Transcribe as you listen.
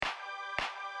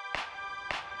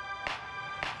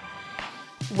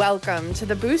Welcome to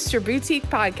the Boost Your Boutique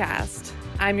podcast.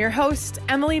 I'm your host,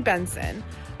 Emily Benson,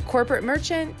 corporate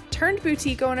merchant turned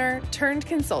boutique owner turned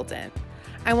consultant.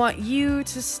 I want you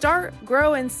to start,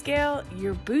 grow, and scale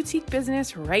your boutique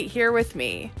business right here with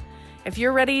me. If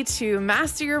you're ready to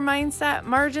master your mindset,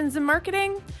 margins, and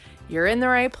marketing, you're in the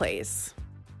right place.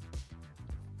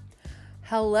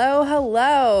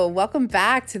 Hello. Welcome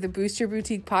back to the Boost Your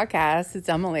Boutique podcast. It's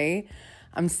Emily.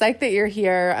 I'm psyched that you're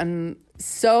here. I'm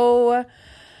so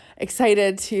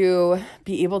excited to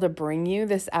be able to bring you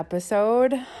this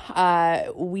episode.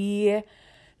 We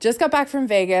just got back from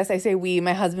Vegas. I say we,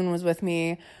 my husband was with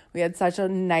me. We had such a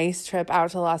nice trip out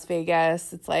to Las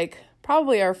Vegas. It's like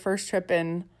probably our first trip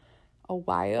in a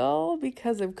while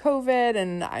because of COVID,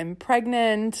 and I'm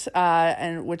pregnant,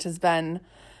 and which has been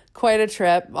quite a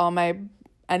trip.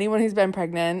 Anyone who's been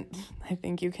pregnant, I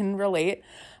think you can relate.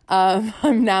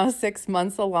 I'm now 6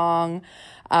 months along,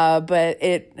 but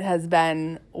it has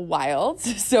been wild.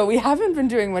 So we haven't been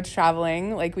doing much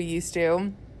traveling like we used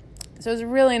to. So it was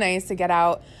really nice to get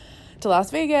out to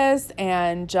Las Vegas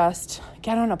and just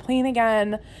get on a plane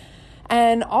again.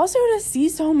 And also to see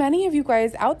so many of you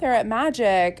guys out there at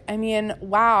Magic. I mean,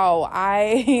 wow,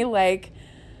 I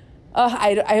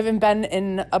haven't been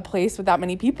in a place with that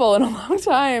many people in a long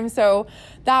time. So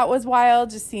that was wild,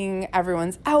 just seeing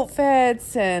everyone's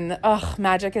outfits. And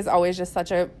Magic is always just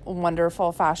such a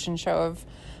wonderful fashion show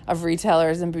of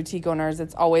retailers and boutique owners.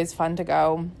 It's always fun to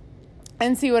go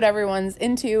and see what everyone's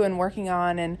into and working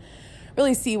on and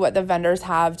really see what the vendors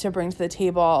have to bring to the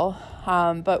table.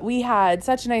 But we had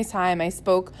such a nice time. I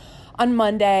spoke on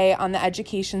Monday on the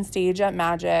education stage at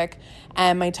Magic,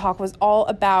 and my talk was all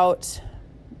about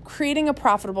creating a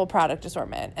profitable product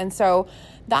assortment. And so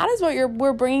that is what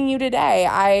we're bringing you today.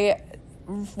 I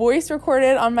voice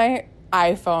recorded on my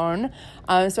iPhone.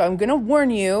 So I'm going to warn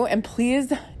you, and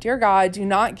please, dear God, do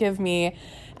not give me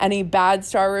any bad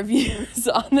star reviews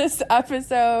on this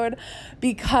episode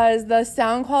because the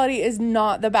sound quality is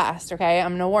not the best. Okay. I'm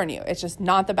going to warn you. It's just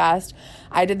not the best.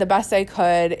 I did the best I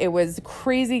could. It was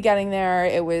crazy getting there.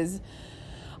 It was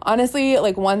honestly,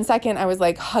 like 1 second I was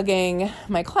like hugging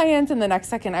my clients, and the next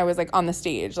second I was like on the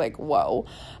stage, like, whoa.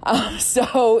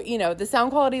 So, the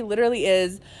sound quality literally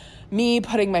is me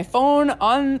putting my phone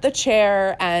on the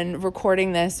chair and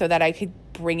recording this so that I could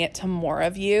bring it to more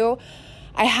of you.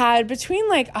 I had between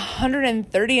like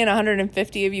 130 and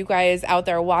 150 of you guys out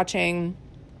there watching.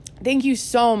 Thank you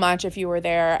so much if you were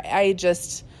there.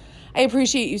 I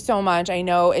appreciate you so much. I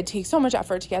know it takes so much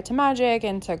effort to get to Magic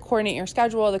and to coordinate your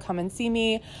schedule to come and see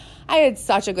me. I had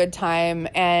such a good time.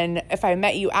 And if I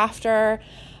met you after,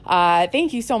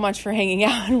 thank you so much for hanging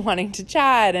out and wanting to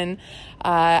chat and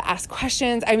ask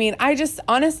questions. I mean,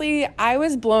 I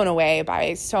was blown away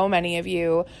by so many of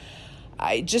you.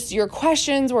 Your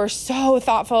questions were so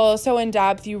thoughtful, so in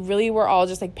depth. You really were all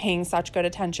just like paying such good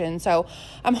attention. So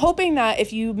I'm hoping that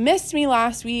if you missed me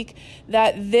last week,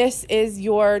 that this is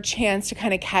your chance to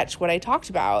kind of catch what I talked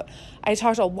about. I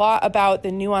talked a lot about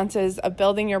the nuances of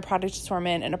building your product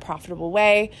assortment in a profitable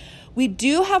way. We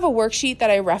do have a worksheet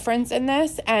that I reference in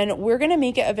this, and we're going to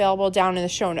make it available down in the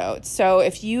show notes. So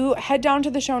if you head down to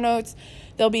the show notes,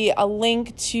 there'll be a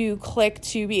link to click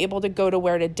to be able to go to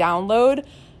where to download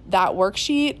that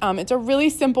worksheet. It's a really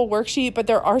simple worksheet, but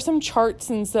there are some charts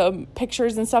and some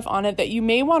pictures and stuff on it that you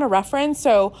may want to reference.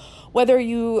 So whether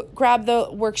you grab the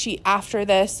worksheet after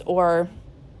this or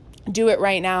do it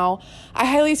right now, I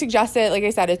highly suggest it. Like I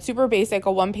said, it's super basic,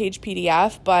 a one-page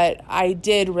PDF, but I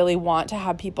did really want to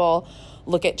have people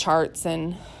look at charts,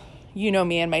 and you know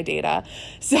me and my data.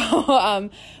 So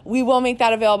we will make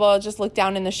that available. Just look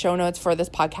down in the show notes for this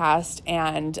podcast,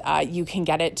 and you can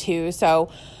get it too.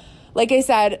 So like I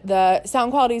said, the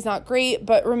sound quality is not great,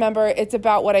 but remember, it's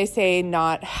about what I say,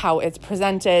 not how it's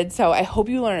presented. So I hope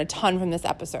you learn a ton from this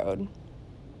episode.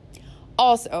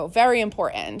 Also, very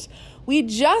important, we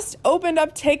just opened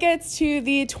up tickets to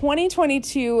the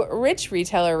 2022 Rich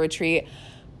Retailer Retreat.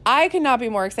 I could not be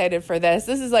more excited for this.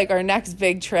 This is like our next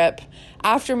big trip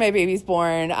after my baby's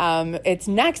born. It's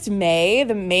next May,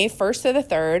 the May 1st to the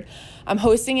 3rd. I'm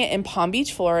hosting it in Palm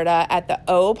Beach, Florida at the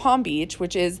O Palm Beach,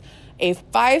 which is a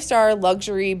 5-star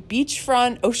luxury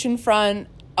beachfront, oceanfront,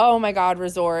 oh my God,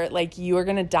 resort. Like, you are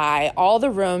going to die. All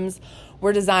the rooms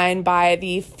were designed by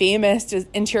the famous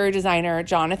interior designer,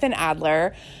 Jonathan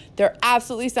Adler. They're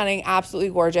absolutely stunning, absolutely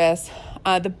gorgeous.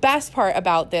 The best part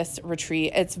about this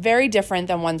retreat, it's very different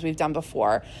than ones we've done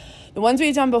before. The ones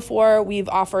we've done before, we've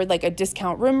offered like a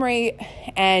discount room rate,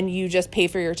 and you just pay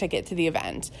for your ticket to the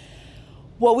event.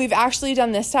 What we've actually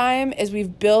done this time is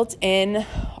we've built in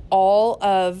all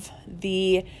of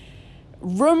the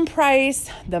room price,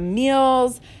 the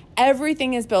meals,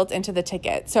 Everything is built into the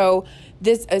ticket. So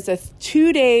this is a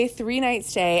 2-day, 3-night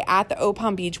stay at the O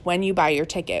Palm Beach when you buy your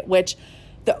ticket, which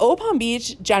the O Palm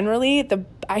Beach, generally,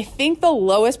 I think the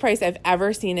lowest price I've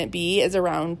ever seen it be is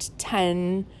around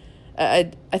 $1,000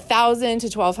 to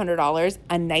 $1,200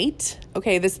 a night.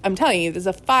 Okay, I'm telling you, this is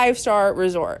a 5-star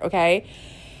resort, okay?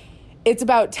 It's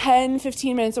about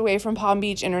 10-15 minutes away from Palm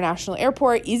Beach International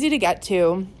Airport, easy to get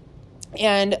to.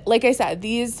 And like I said,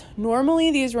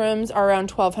 normally these rooms are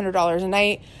around $1,200 a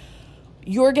night.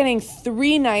 You're getting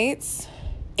 3 nights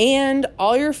and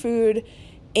all your food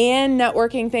and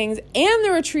networking things and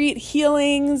the retreat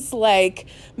healings, like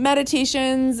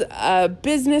meditations,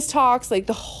 business talks, like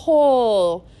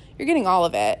you're getting all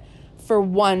of it for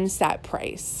one set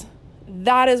price.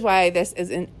 That is why this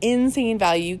is an insane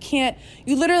value.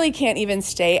 You literally can't even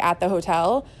stay at the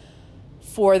hotel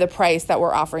for the price that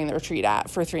we're offering the retreat at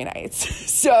for 3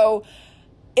 nights. So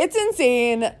it's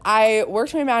insane. I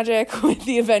worked my magic with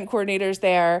the event coordinators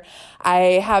there.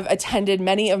 I have attended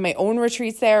many of my own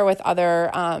retreats there with other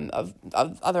of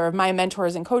my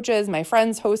mentors and coaches. My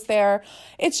friends host there.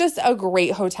 It's just a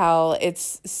great hotel.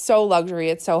 It's so luxury.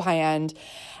 It's so high end.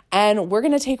 And we're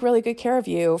going to take really good care of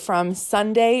you from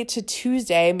Sunday to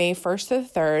Tuesday, May 1st to the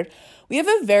 3rd. We have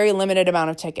a very limited amount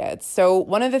of tickets. So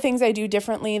one of the things I do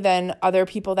differently than other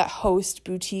people that host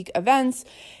boutique events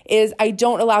is I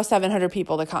don't allow 700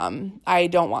 people to come. I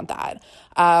don't want that.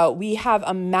 We have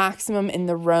a maximum in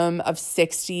the room of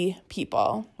 60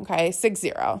 people, okay?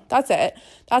 60. That's it.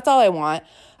 That's all I want.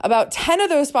 About 10 of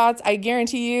those spots, I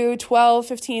guarantee you, 12,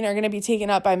 15 are going to be taken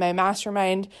up by my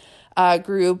mastermind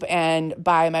group and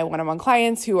by my one-on-one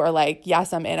clients who are like,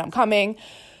 yes, I'm in, I'm coming.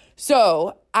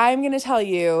 So I'm going to tell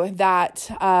you that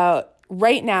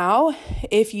right now,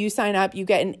 if you sign up, you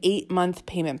get an 8-month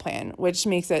payment plan, which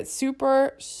makes it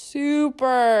super,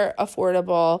 super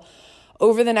affordable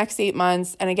over the next 8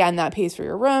 months. And again, that pays for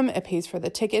your room, it pays for the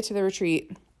ticket to the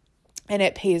retreat, and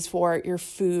it pays for your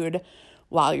food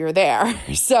while you're there.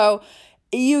 So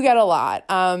you get a lot.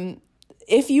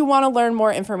 If you want to learn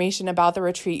more information about the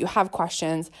retreat, you have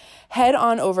questions, head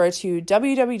on over to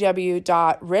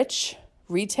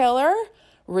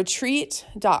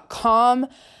www.richretailerretreat.com.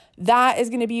 That is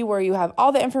going to be where you have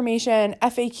all the information,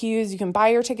 FAQs. You can buy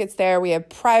your tickets there. We have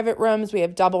private rooms. We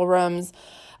have double rooms.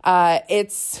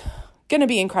 It's going to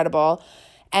be incredible.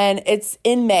 And it's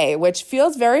in May, which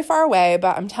feels very far away,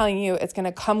 but I'm telling you, it's going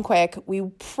to come quick.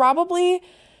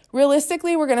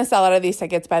 Realistically, we're going to sell out of these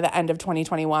tickets by the end of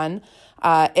 2021,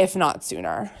 if not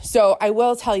sooner. So I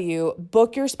will tell you,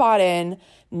 book your spot in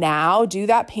now, do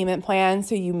that payment plan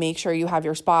so you make sure you have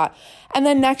your spot. And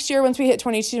then next year, once we hit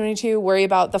 2022, worry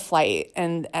about the flight.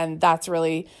 And that's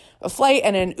really a flight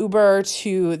and an Uber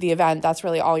to the event. That's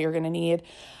really all you're going to need.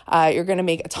 You're going to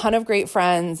make a ton of great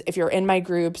friends. If you're in my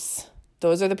groups,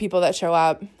 those are the people that show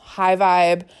up. High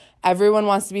vibe. Everyone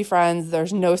wants to be friends.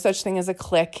 There's no such thing as a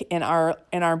clique in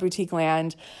our boutique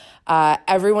land.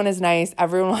 Everyone is nice.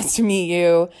 Everyone wants to meet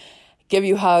you, give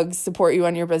you hugs, support you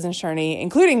on your business journey,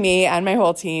 including me and my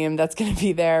whole team that's going to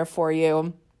be there for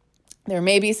you. There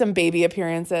may be some baby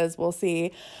appearances. We'll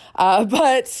see.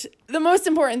 But the most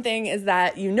important thing is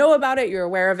that you know about it, you're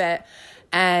aware of it,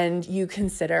 and you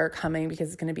consider coming because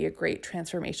it's going to be a great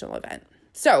transformational event.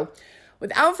 So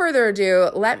without further ado,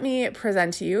 let me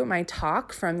present to you my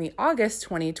talk from the August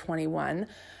 2021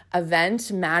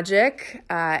 event, Magic,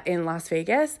 in Las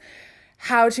Vegas,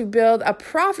 how to build a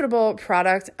profitable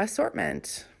product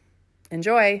assortment.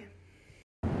 Enjoy.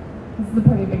 This is a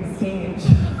pretty big stage.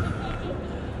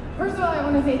 First of all, I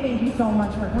want to say thank you so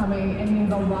much for coming. It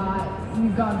means a lot.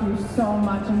 We've gone through so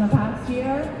much in the past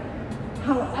year.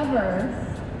 However,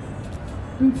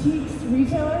 boutiques,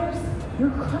 retailers, you're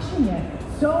crushing it.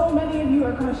 So many of you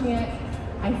are crushing it.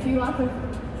 I see lots of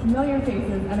familiar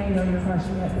faces, and I know you're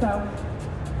crushing it. So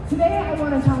today I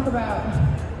want to talk about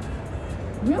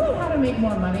really how to make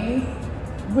more money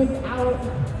without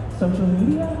social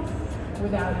media,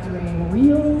 without doing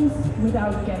reels,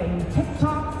 without getting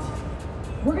TikToked.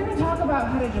 We're going to talk about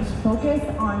how to just focus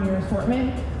on your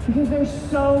assortment because there's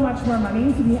so much more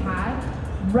money to be had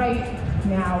right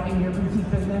now in your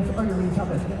boutique business or your retail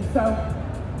business. So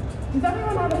does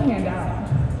everyone have a handout?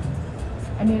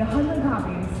 I made 100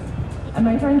 copies, and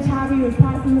my friend Tabby was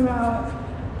passing them out.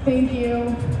 Thank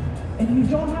you. If you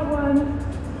don't have one,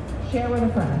 share with a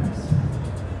friend.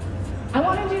 I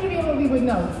wanted you to be able to leave with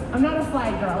notes. I'm not a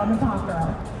slide girl, I'm a talk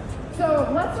girl. So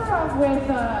let's start off with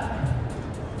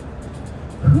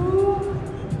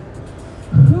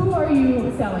who are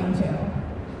you selling to?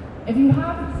 If you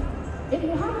have a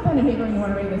pen and paper and you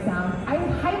want to write this down, I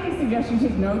highly suggest you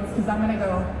take notes because I'm going to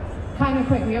go kind of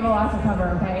quick. We have a lot to cover,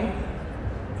 okay?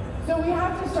 So we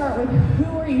have to start with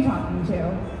who are you talking to?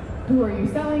 Who are you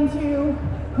selling to?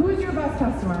 Who is your best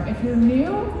customer? If you're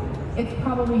new, it's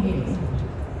probably you.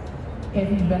 If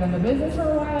you've been in the business for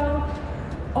a while,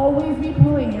 always be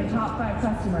pulling your top 5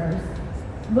 customers.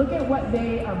 Look at what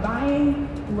they are buying,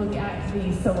 look at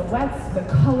the silhouettes, the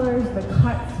colors, the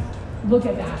cuts, look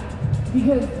at that.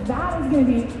 Because that is gonna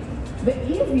be the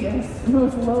easiest,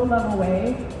 most low-level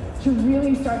way to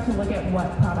really start to look at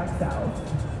what product sells.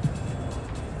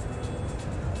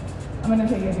 I'm gonna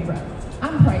take a deep breath.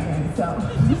 I'm pregnant, so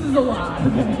this is a lot.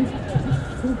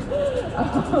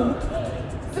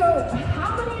 So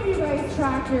how many of you guys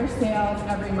track your sales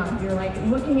every month? You're like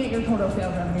looking at your total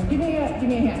sales revenue. Give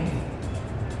me a hand.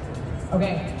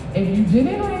 Okay, if you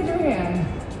didn't raise your hand,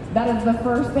 that is the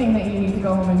first thing that you need to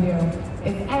go home and do.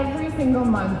 Is every single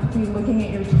month be looking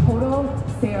at your total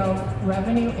sales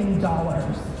revenue in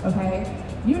dollars, okay?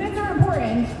 Units are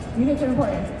important,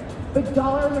 but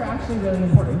dollars are actually really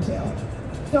important too.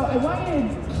 So I want you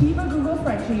to keep a Google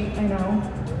spreadsheet. I know,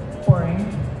 boring,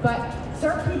 but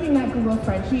start keeping that Google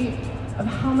spreadsheet of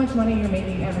how much money you're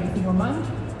making every single month,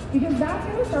 because that's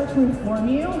going to start to inform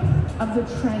you of the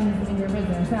trends in your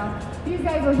business. Now, these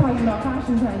guys are talking about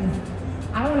fashion trends.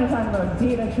 I want to talk about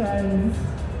data trends.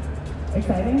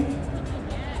 Exciting?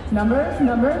 Numbers?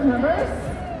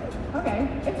 Okay,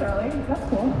 it's early. That's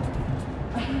cool.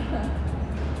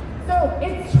 So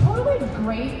it's totally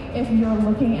great if you're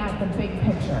looking at the big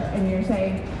picture and you're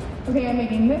saying, okay, I'm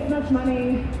making this much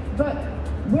money, but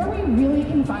where we really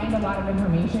can find a lot of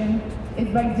information is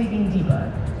by digging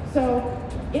deeper. So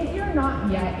if you're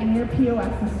not yet in your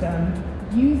POS system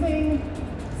using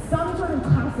some sort of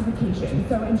classification,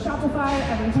 so in Shopify,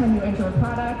 every time you enter a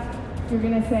product, you're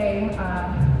gonna say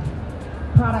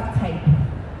product type,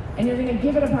 and you're gonna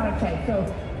give it a product type.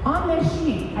 So on this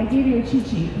sheet, I gave you a cheat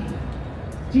sheet.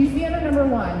 Do you see under number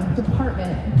 1,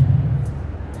 department?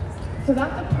 So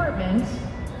that department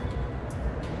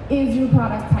is your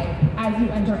product type as you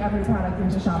enter every product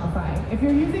into Shopify. If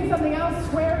you're using something else,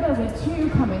 Square does it too,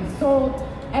 Come and Sold,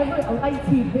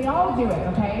 Lightspeed, they all do it,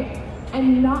 okay?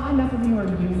 And not enough of you are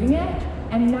using it,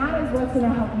 and that is what's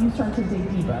gonna help you start to dig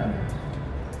deeper.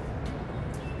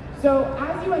 So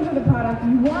as you enter the product,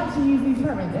 you want to use these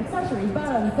departments, accessories,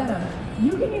 bottoms, denim.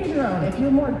 You can use your own. If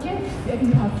you're more gifts, if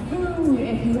you have food,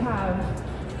 if you have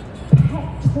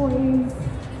pet toys,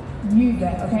 use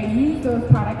it, okay? Use those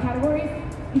product categories,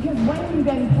 because when you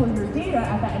then pull your data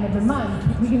at the end of the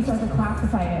month, we can start to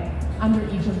classify it under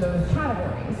each of those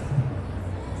categories.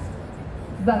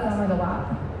 Does that sound like a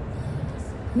lot?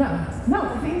 No,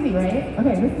 it's easy, right?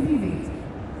 Okay, this is easy.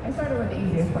 I started with the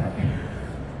easiest part.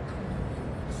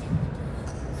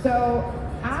 So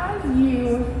as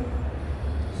you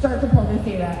start to pull this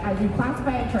data, as you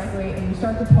classify it correctly and you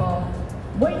start to pull,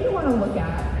 what you want to look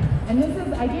at, and this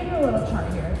is, I gave you a little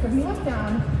chart here. So if you look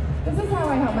down, this is how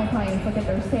I help my clients look at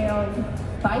their sales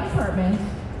by department,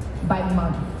 by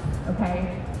month,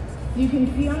 okay? So you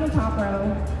can see on the top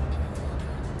row,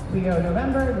 we go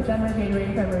November, December, January,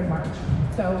 February, March.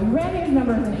 So we ran these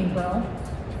numbers in April,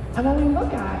 and what we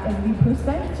look at is the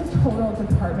percent to total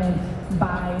department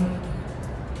by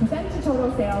percent to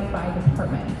total sales by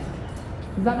department.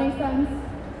 Does that make sense?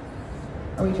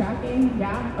 Are we tracking?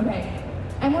 Yeah? Okay.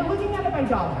 And we're looking at it by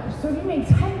dollars. So if you make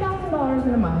 $10,000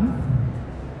 in a month,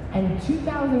 and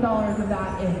 $2,000 of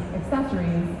that is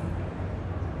accessories,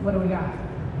 what do we got?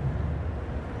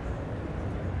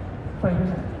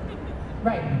 20%.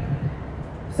 Right.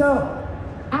 So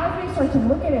as we start to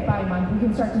look at it by month, we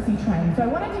can start to see trends. So I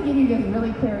wanted to give you this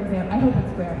really clear example. I hope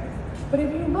it's clear. But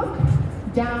if you look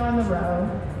down the row,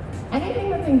 anything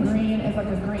that's in green is like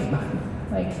a great month.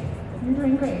 Like, you're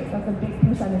doing great. That's a big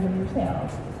percentage of your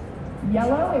sales.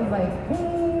 Yellow is like,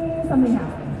 something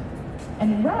happened.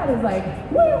 And red is like,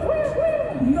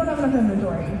 you don't have enough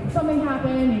inventory. Something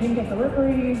happened, you didn't get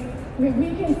deliveries. We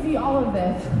can see all of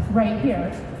this right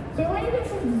here. So I want you to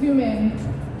just zoom in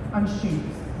on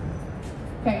shoes.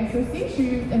 Okay, so see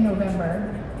shoes in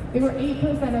November. They were 8%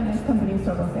 of this company's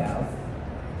total sales.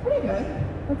 Pretty good.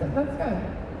 That's good.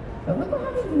 But look what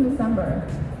happens in December.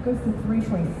 It goes to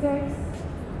 3.6.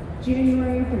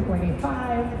 January,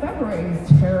 3.85. February is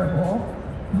terrible.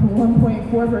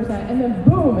 1.4%, and then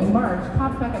boom, in March,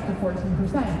 pops back up to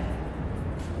 14%.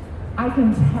 I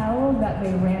can tell that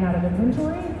they ran out of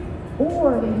inventory,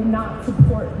 or they did not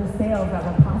support the sales that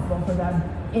were possible for them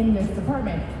in this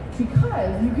department.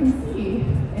 Because you can see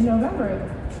in November,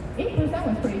 8%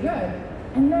 was pretty good,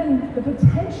 and then the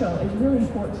potential is really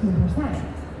 14%.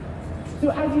 So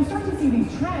as you start to see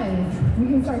these trends, we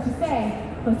can start to say,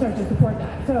 let's start to support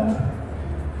that.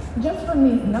 So just from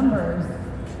these numbers,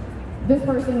 This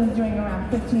person is doing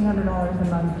around $1,500 a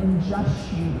month in just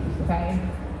shoes, okay?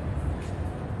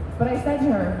 But I said to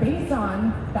her, based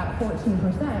on that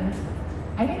 14%,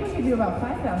 I think we could do about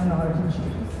 $5,000 in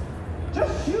shoes.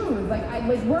 Just shoes, like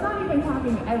we're not even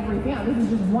talking everything else. This is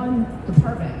just one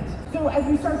department. So as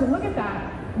we start to look at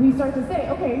that, we start to say,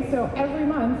 okay, so every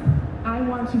month I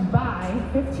want to buy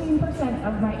 15%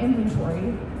 of my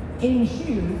inventory in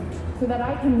shoes so that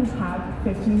I can have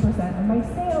 15% of my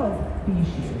sales be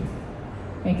shoes.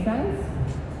 Make sense?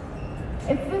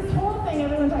 It's this whole thing,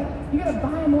 everyone's like, you gotta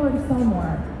buy more to sell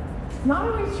more. It's not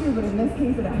always true, but in this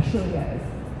case it actually is.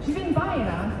 She didn't buy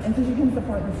enough, and so she can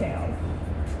support the sales.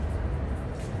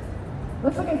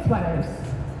 Let's look at sweaters.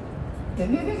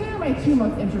 These are my two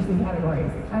most interesting categories.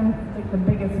 I'm like the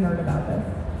biggest nerd about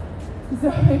this.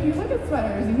 So if you look at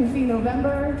sweaters, you can see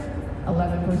November,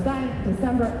 11%,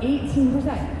 December,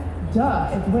 18%. Duh,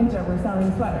 it's winter, we're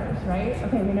selling sweaters, right?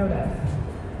 Okay, we know this.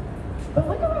 But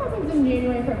look at what happens in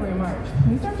January, February, March.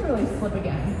 We start to really slip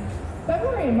again.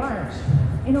 February and March,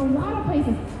 in a lot of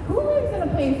places, who lives in a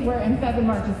place where in Feb and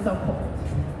March it's so cold?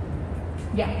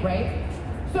 Yeah, right?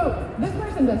 So this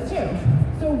person does too.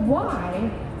 So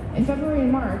why, in February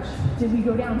and March, did we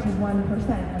go down to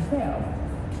 1% of sales?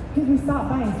 Because we stopped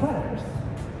buying sweaters.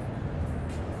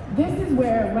 This is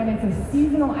where, when it's a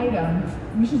seasonal item,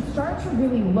 we should start to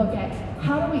really look at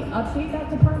how do we update that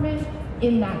department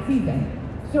in that season.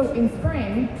 So in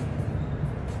spring,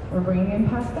 we're bringing in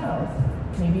pastels.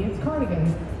 Maybe it's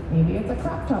cardigans, maybe it's a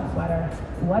crop top sweater,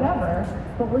 whatever,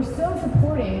 but we're still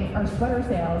supporting our sweater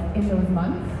sales in those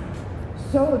months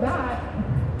so that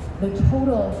the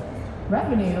total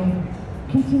revenue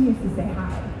continues to stay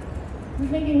high. Is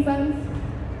this making sense?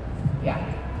 Yeah.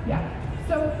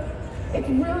 So it's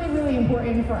really, really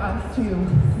important for us to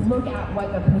look at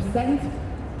what the percent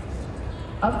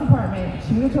of department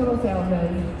to the total sales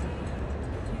is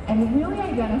and really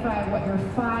identify what your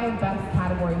 5 best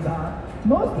categories are.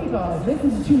 Most people, this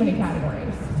is too many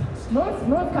categories.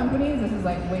 Most companies, this is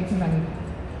like way too many.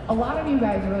 A lot of you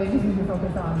guys really just need to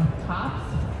focus on tops,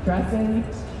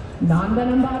 dresses,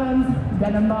 non-denim bottoms,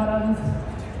 denim bottoms,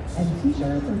 and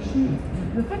t-shirts or shoes.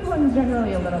 The fifth one's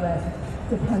generally a little bit,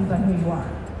 depends on who you are.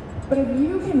 But if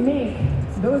you can make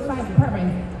those 5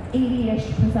 departments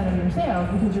 80-ish% of your sales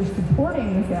because you're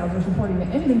supporting the sales, you're supporting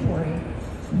the inventory,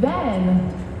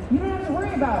 then you don't have to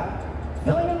worry about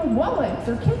filling in with wallets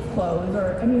or kids' clothes,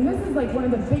 or, I mean, this is like one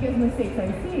of the biggest mistakes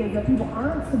I see is that people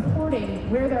aren't supporting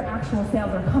where their actual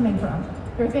sales are coming from.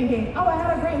 They're thinking, oh, I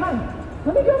had a great month.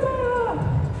 Let me go buy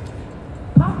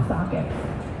pop sockets.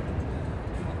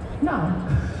 No.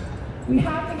 We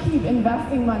have to keep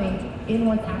investing money in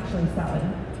what's actually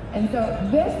selling. And so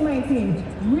this might seem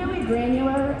really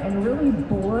granular and really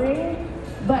boring,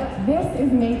 but this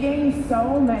is making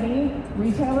so many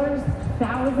retailers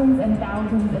thousands and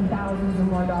thousands and thousands of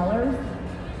more dollars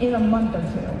in a month or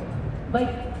two.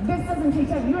 Like, this doesn't take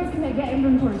time. You guys can get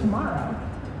inventory tomorrow.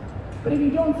 But if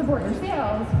you don't support your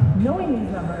sales, knowing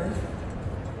these numbers,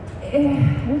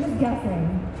 we're just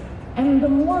guessing. And the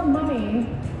more money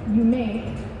you make,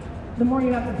 the more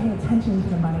you have to pay attention to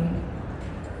the money.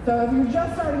 So if you're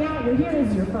just starting out, you're here, this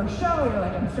is your first show, you're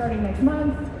like, I'm starting next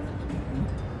month,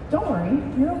 don't worry,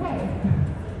 you're okay.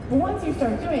 But once you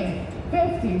start doing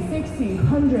 $50, $60,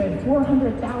 $100,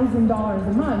 $400,000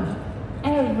 a month,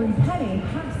 every penny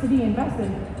has to be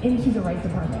invested into the right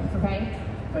departments, okay?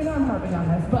 So I know I'm harping on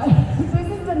this, but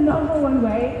this is the number one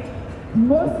way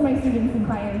most of my students and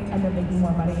clients end up making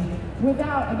more money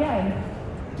without, again,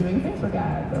 doing Facebook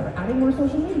ads or adding more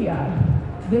social media.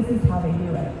 This is how they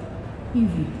do it.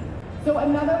 Easy. So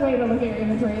another way to look at your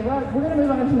inventory, we're gonna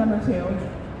move on to number 2.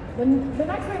 The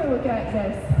next way to look at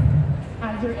this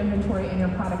as your inventory and your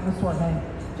product assortment.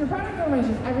 Your product assortment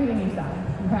is just everything you sell,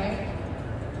 okay?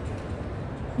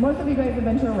 Most of you guys have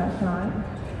been to a restaurant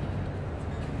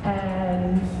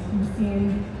and you've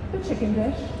seen the chicken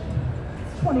dish,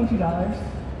 it's $22.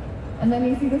 And then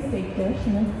you see the steak dish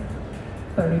and it's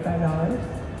 $35,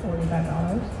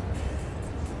 $45.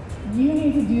 You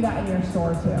need to do that in your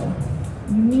store too.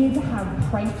 You need to have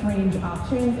price range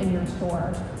options in your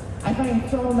store. I find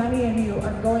so many of you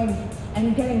are going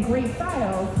and getting great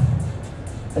styles,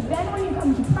 but then when you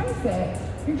come to price it,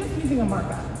 you're just using a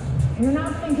markup. And you're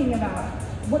not thinking about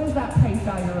what is that price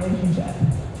value relationship.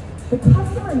 The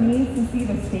customer needs to see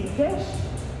the steak dish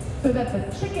so that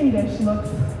the chicken dish looks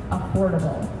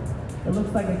affordable. It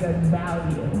looks like a good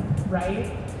value,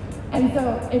 right? And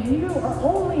so if you are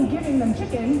only giving them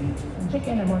chicken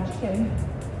and more chicken,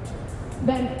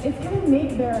 then it's gonna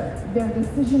make their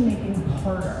decision-making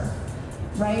harder,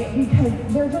 right? Because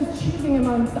they're just choosing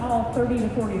amongst all $30 to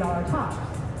 $40 tops.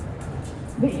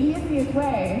 The easiest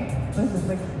way This is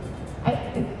like,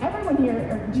 is everyone here,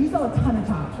 or do you sell a ton of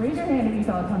tops? Raise your hand if you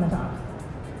sell a ton of tops.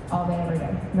 All day, every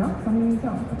day. No? Some of you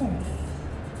don't. Okay.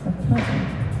 That's fine.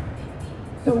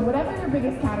 So whatever your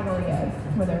biggest category is,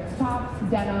 whether it's tops,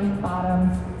 denim,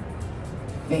 bottoms,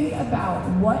 think about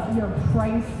what your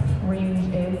price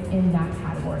range is in that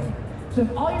category. So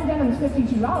if all your denim is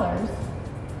 $52,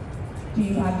 do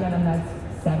you have denim that's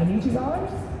 $72?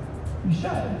 You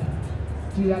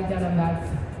should. Do you have denim that's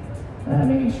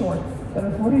maybe shorts that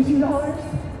are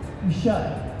 $42? You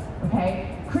should,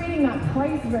 okay? Creating that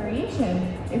price variation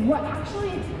is what actually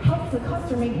helps the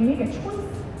customer make a choice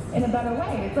in a better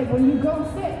way. It's like when you go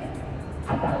sit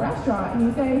at that restaurant and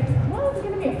you say, well, is it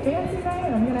gonna be a fancy night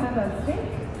and I'm gonna have a steak?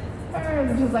 Or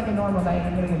is it just like a normal night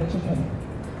and I'm gonna get a chicken,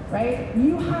 right?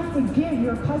 You have to give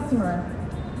your customer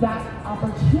that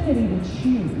opportunity to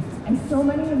choose. And so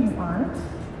many of you aren't.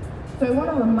 So I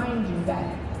wanna remind you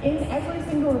that in every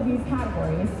single of these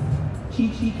categories,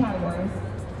 cheat sheet categories,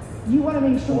 you wanna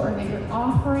make sure that you're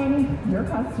offering your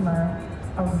customer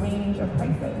a range of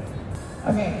prices.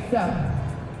 Okay, so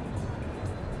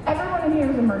everyone in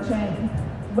here is a merchant,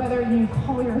 whether you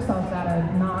call yourself that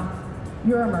or not,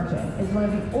 you're a merchant. It's one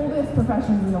of the oldest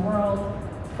professions in the world.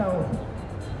 So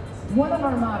one of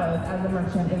our mottos as a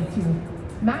merchant is to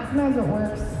maximize what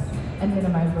works and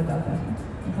minimize what doesn't,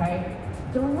 okay?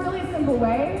 It's a really simple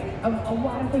way of a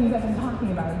lot of things I've been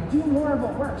talking about. Do more of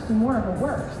what works, do more of what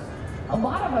works. A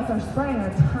lot of us are spreading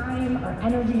our time, our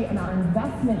energy, and our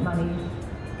investment money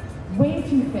way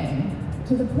too thin,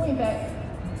 to the point that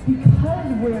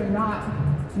because we're not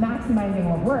maximizing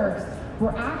what works,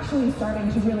 we're actually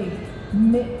starting to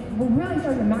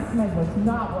maximize what's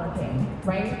not working,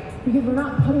 right? Because we're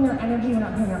not putting our energy, we're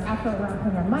not putting our effort, we're not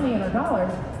putting our money and our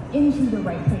dollars into the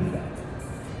right places.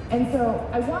 And so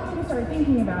I want you to start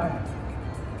thinking about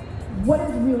what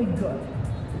is really good,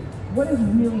 what is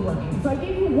really working. So I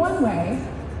gave you one way,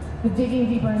 the digging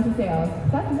deeper into sales.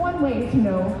 That's one way to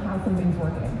know how something's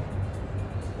working.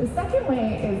 The second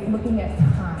way is looking at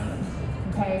time,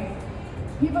 okay?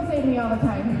 People say to me all the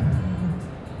time,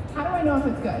 how do I know if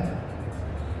it's good?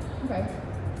 Okay.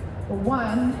 Well,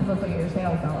 one, let's look at your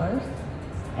sales dollars.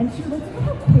 And two, let's look at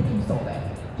how quick you sold it.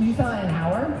 Did you sell it in an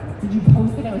hour? Did you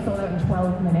post it and it was sold out in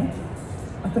 12 minutes?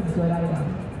 That's a good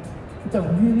item. It's a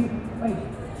really,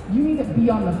 you need to be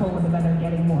on the phone with the vendor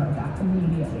getting more of that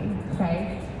immediately,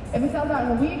 okay? If it sells out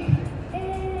in a week,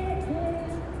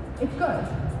 it's good.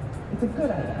 It's a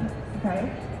good item,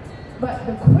 okay? But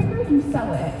the quicker you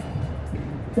sell it,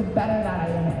 the better that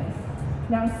item is.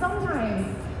 Now, sometimes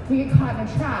we get caught in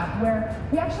a trap where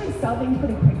we actually sell things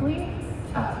pretty quickly,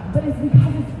 but it's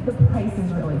because the price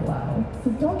is really low.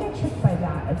 So don't get tricked by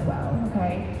that as well,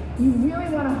 okay? You really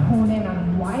want to hone in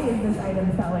on why is this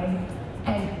item selling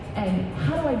and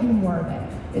how do I do more of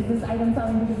it? Is this item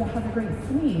selling because it has a great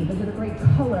sleeve? Is it a great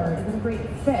color? Is it a great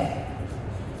fit?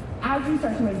 As you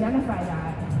start to identify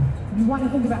that, you want to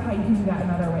think about how you can do that in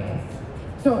other ways.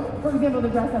 So, for example, the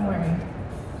dress I'm wearing.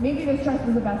 Maybe this dress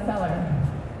was a bestseller.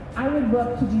 I would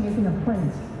look to do this in a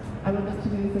print. I would look to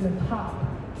do this in a top.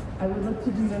 I would look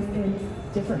to do this in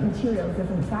different materials,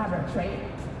 different fabrics, right?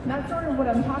 And that's sort of what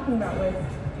I'm talking about with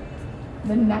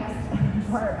the next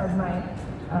part of my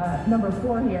number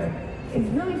 4 here, is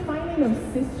really finding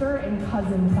those sister and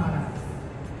cousin products,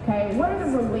 okay? What are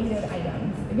the related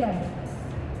items? Again,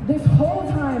 this whole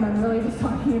time I'm really just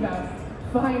talking about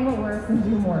find what works and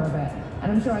do more of it.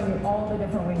 And I'm showing you all the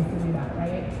different ways to do that,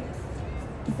 right?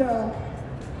 So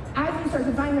as you start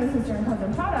to find those sister and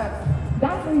cousin products,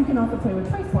 that's where you can also play with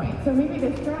price points. So maybe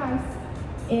this dress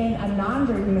in a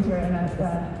non-jersey material and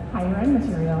a higher end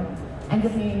material ends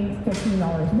up being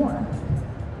 $15 more.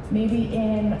 Maybe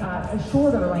in a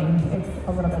shorter length, it's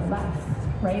a little bit less,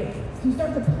 right? So you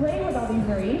start to play with all these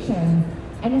variations,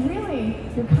 and really,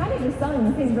 you're kind of just selling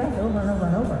the same dress over and over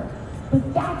and over.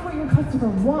 But that's what your customer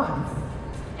wants.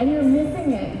 And you're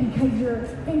missing it because you're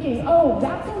thinking, oh,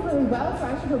 that sold really well, so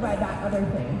I should go buy that other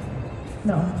thing.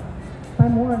 No, buy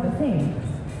more of the same.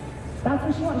 That's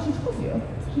what she wants. She told you.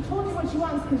 She told you what she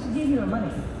wants because she gave you her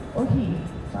money. Or he,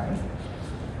 sorry.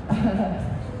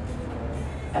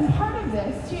 And part of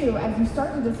this, too, as you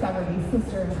start to discover these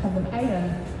sister and cousin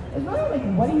items, is really like,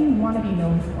 what do you want to be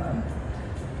known for?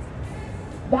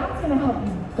 That's going to help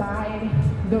you guide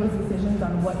those decisions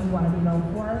on what you want to be known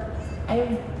for. I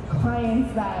have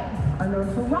clients that are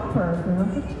known for rompers, they're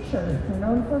known for t-shirts, they're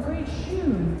known for great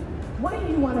shoes. What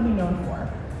do you want to be known for?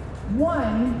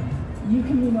 One, you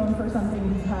can be known for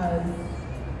something because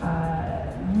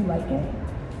you like it,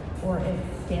 or it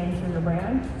stands for your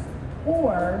brand.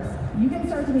 Or you can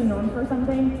start to be known for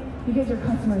something because your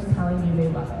customer's telling you they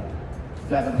love it.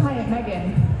 So I have a client,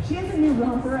 Megan. She has a new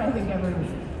romper, I think, every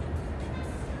week.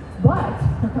 But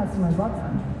her customers love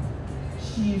them.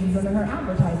 She uses them in her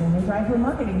advertising, they drive her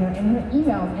marketing, they're in her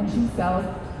emails, and she sells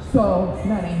so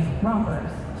many rompers,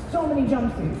 so many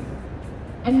jumpsuits.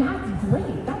 And that's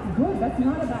great, that's good, that's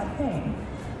not a bad thing.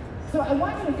 So I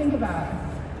want you to think about,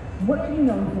 what are you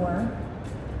known for?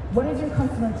 What is your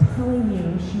customer telling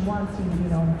you she wants you to be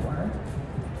known for?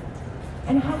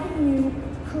 And how can you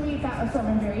create that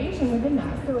assortment variation within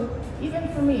that? So even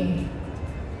for me,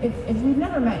 if we've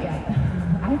never met yet,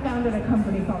 I founded a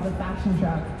company called The Fashion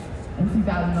Truck in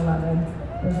 2011.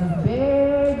 There's this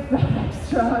big FedEx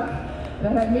truck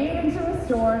that I made into a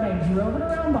store, and I drove it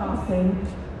around Boston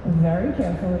very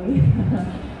carefully.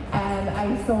 And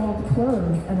I sold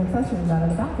clothes and accessories out of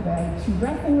the back of it. I had 2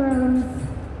 dressing rooms.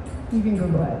 You can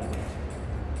Google it.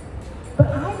 But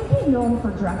I became known for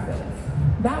dresses.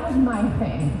 That was my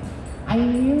thing. I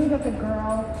knew that the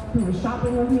girl who was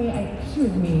shopping with me, she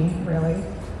was me, really.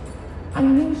 I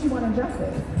knew she wanted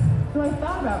dresses. So I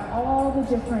thought about all the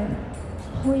different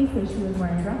places she was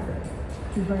wearing dresses.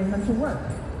 She was wearing them to work.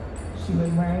 She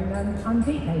was wearing them on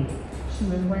date night. She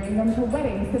was wearing them to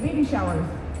weddings, to baby showers.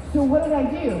 So what did I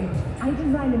do? I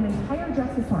designed an entire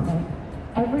dress assortment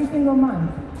every single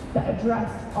month that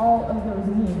addressed all of those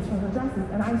needs for her dresses.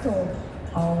 And I sold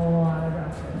a lot of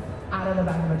dresses out of the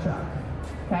back of a truck.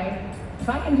 Okay? If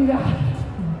I can do that,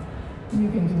 you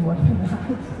can do more than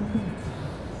that.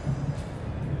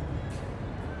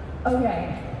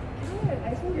 Okay. I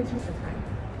just need to check the time.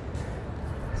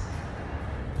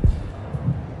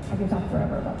 I can talk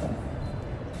forever about this.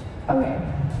 Okay.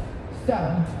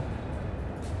 So,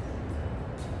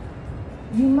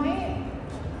 you might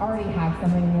already have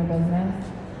something in your business.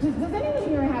 Does anyone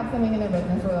here have something in their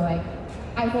business where they're like,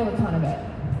 I sold a ton of it?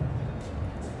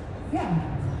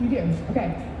 Yeah, you do.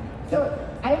 Okay. So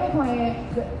I have a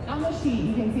client that on the sheet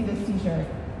you can see this t-shirt.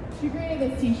 She created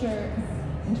this t-shirt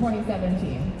in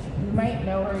 2017. You might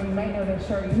know her, you might know this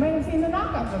shirt, you might have seen the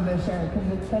knockoff of this shirt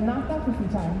because it's been knocked up a few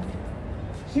times.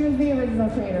 She was the original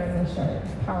creator of this shirt,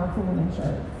 Powerful Woman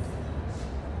shirt.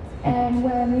 And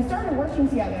when we started working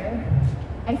together,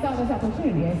 I saw this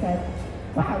opportunity. I said,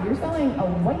 wow, you're selling a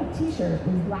white t-shirt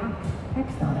with black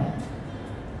text on it.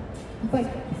 It's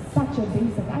like such a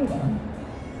basic item.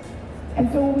 And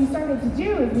so what we started to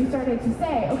do is we started to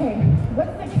say, okay,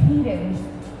 what's the cadence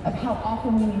of how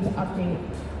often we need to update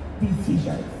these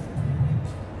t-shirts?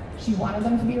 She wanted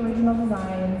them to be original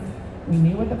designs. We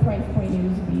knew what the price point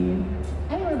needed to be,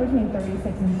 anywhere between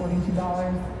 $36 and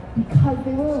 $42, because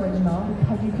they were original,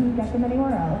 because you couldn't get them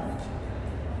anywhere else.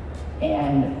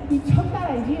 And we took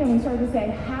that idea and we started to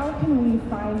say, how can we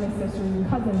find the sisters and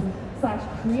cousins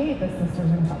 / create the sisters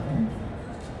and cousins?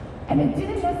 And it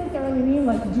didn't necessarily mean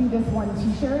like do this one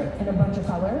t-shirt in a bunch of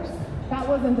colors. That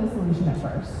wasn't the solution at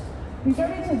first. We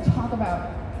started to talk about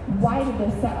why did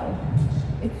this sell?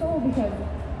 It sold because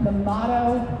the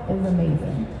motto is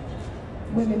amazing.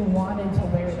 Women wanted to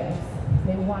wear this.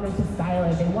 They wanted to style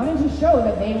it. They wanted to show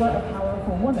that they were a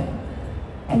powerful woman.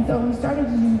 And so she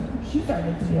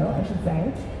started to do, I should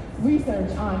say,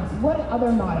 research on what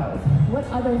other mottos, what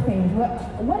other things,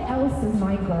 what else does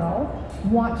my girl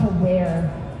want to wear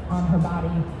on her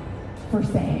body for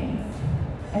sayings.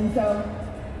 And so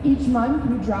each month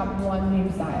we drop one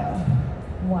new style.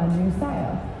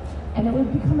 And it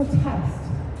would become a test.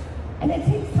 And it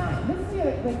takes time. This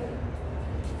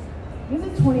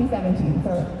is 2017,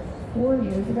 so 4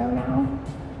 years ago now.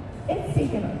 It's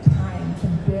taken time to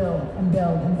build and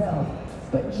build and build.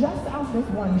 But just off this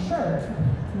one shirt,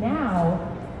 now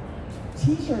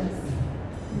t-shirts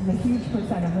is a huge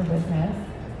percent of her business,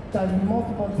 does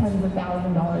multiple tens of thousands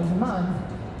of dollars a month,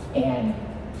 and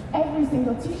every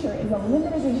single t-shirt is a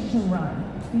limited edition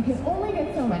run. So you can only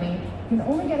get so many, you can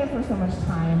only get it for so much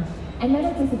time, and then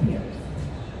it disappears.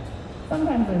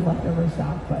 Sometimes there's leftover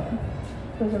stuff, but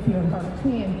those are few and far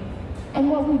between. And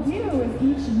what we do is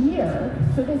each year,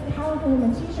 so this Powerful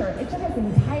Woman t-shirt, it took us an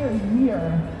entire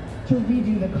year to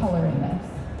redo the color in this.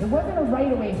 It wasn't a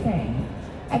right away thing.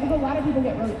 I think a lot of people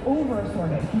get really over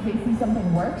assorted because they see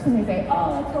something works and they say,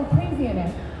 oh, let's go crazy in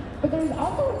it. But there's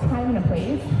also a time and a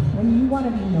place when you want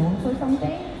to be known for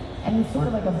something and it's sort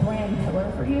of like a brand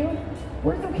pillar for you,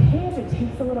 where it's okay if it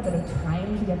takes a little bit of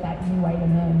time to get that new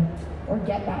item in or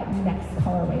get that next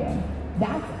colorway in.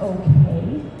 That's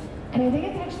okay. And I think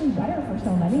it's actually better for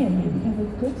so many of you because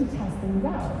it's good to test things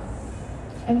out.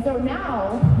 And so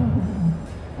now,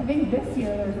 I think this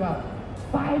year there's about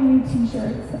 5 new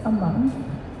t-shirts a month.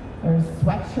 There's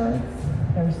sweatshirts,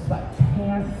 there's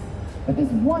sweatpants. But this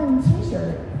one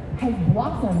t-shirt has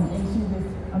blossomed into this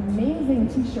amazing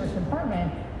t-shirt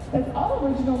department that's all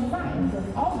original designs.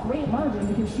 It's all great margin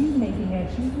because she's making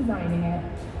it, she's designing it,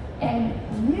 and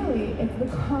really it's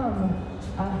become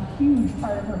a huge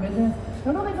part of her business,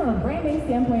 not only from a branding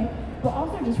standpoint, but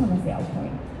also just from a sales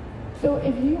point. So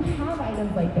if you have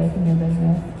items like this in your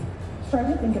business, start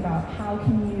to think about how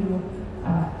can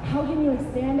you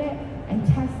expand it and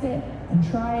test it and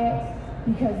try it,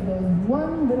 because those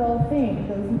one little thing,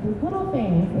 those little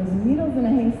things, those needles in a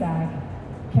haystack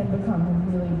can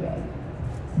become really big.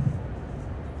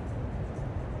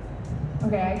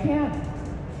 Okay,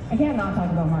 I can't not talk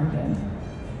about margin.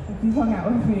 If you've hung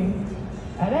out with me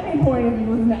at any point, if you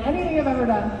listen to anything I've ever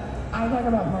done, I talk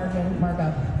about margin,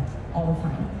 markup all the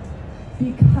time.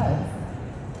 Because,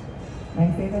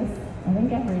 and I say this, I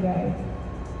think every day,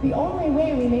 the only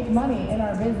way we make money in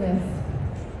our business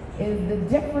is the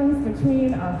difference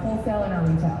between our wholesale and our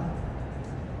retail.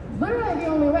 Literally the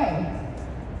only way.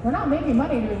 We're not making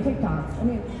money doing TikToks. I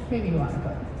mean, maybe you are,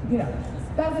 but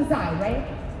that's aside, right?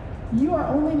 You are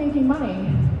only making money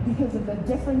because of the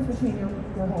difference between your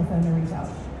wholesale and your retail.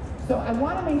 So I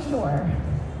want to make sure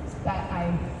that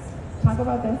I talk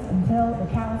about this until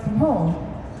the cows come home.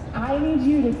 I need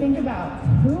you to think about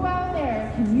who out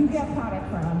there can you get product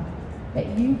from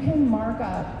that you can mark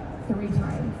up 3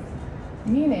 times.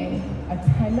 Meaning a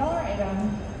 $10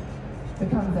 item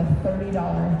becomes a $30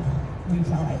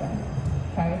 retail item,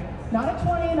 okay? Not a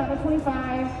 20, not a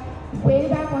 25. Way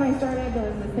back when I started,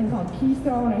 there was this thing called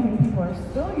Keystone. I think people are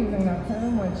still using that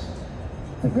term, which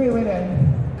is a great way to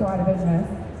go out of business.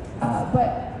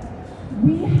 But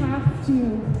we have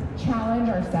to challenge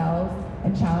ourselves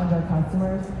and challenge our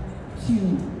customers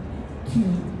to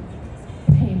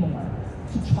pay more,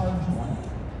 to charge more.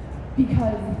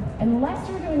 Because unless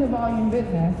you're doing a volume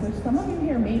business, which some of you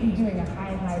here may be doing a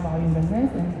high volume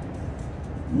business,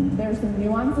 and there's some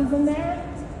nuances in there,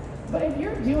 but if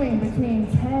you're doing between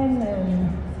 $10,000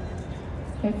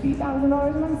 and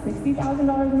 $50,000 a month, $60,000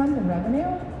 a month in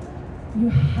revenue, you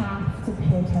have to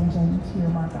pay attention to your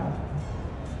markup.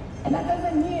 And that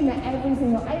doesn't mean that every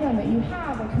single item that you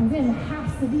have that comes in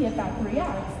has to be at that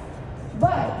 3x,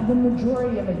 but the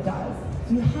majority of it does.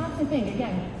 So you have to think,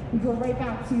 again, we go right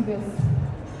back to this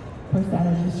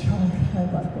percentages chart. I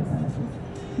love percentages.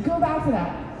 Go back to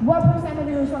that. What percent of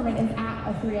your assortment is at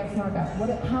a 3x markup?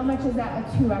 How much is that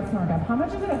a 2x markup? How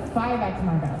much is it a 5x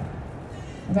markup?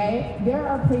 Okay? There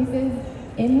are places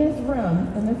in this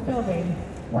room, in this building,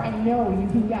 where I know you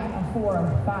can get a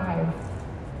 4, 5,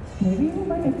 maybe even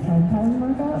like a 10 times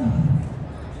markup.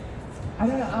 I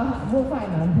don't know. We'll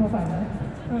find them.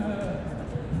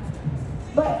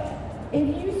 But if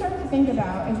you start to think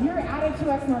about, if you're at a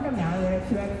 2x markup now, you're at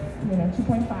 2x,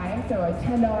 2.5, so a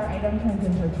 $10 item turns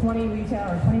into a $20 retail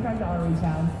or $25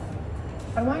 retail.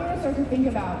 I want you to start to think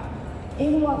about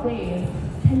in what ways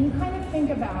can you kind of think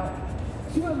about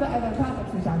 2 of the other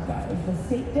topics we talked about, is the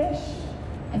steak dish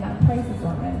and that price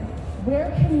assortment.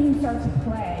 Where can you start to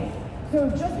play? So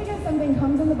just because something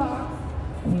comes in the box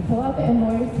and you pull out the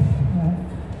invoice,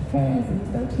 okay, so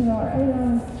 $13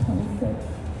 items,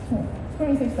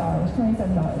 $26,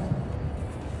 $27.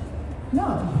 No,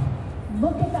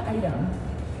 look at the item.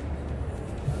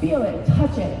 Feel it,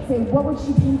 touch it, say what would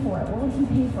she pay for it? What would he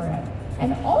pay for it?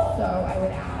 And also, I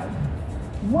would add,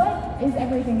 what is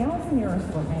everything else in your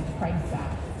assortment priced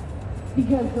at?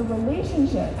 Because the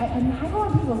relationship, I go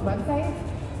on people's websites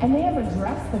and they have a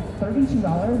dress that's $32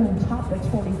 and a top that's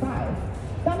 $45.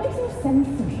 That makes no sense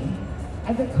to me.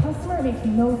 As a customer, it makes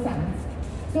no sense.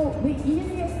 So the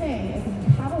easiest thing is if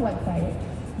you have a website,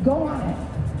 go on it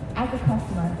as a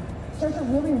customer, start to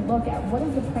really look at what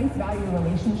is the price-value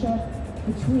relationship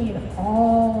between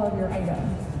all of your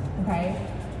items, okay?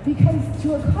 Because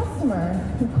to a customer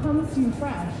who comes to you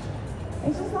fresh,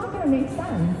 it's just not gonna make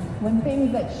sense when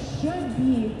things that should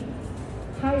be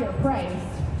higher priced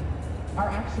are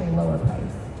actually lower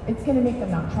priced. It's gonna make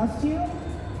them not trust you,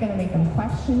 it's gonna make them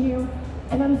question you,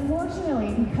 and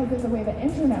unfortunately, because of the way the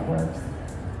internet works,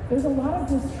 there's a lot of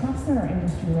distrust in our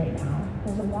industry right now.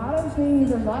 There's a lot of things,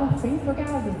 there's a lot of Facebook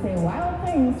ads that say wild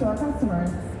things to our customers,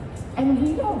 and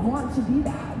we don't want to be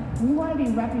that. We want to be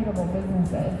reputable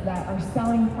businesses that are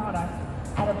selling products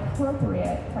at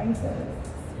appropriate prices,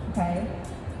 okay?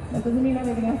 That doesn't mean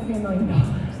everything has to be $1 million,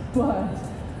 but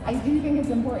I do think it's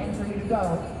important for you to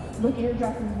go look at your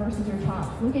dresses versus your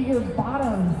tops. Look at your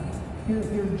bottoms, your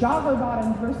jogger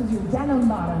bottoms versus your denim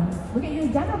bottoms. Look at your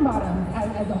denim bottoms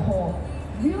as a whole.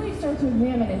 Really start to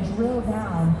examine and drill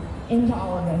down into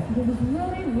all of this, because it's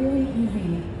really, really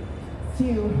easy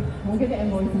to look at the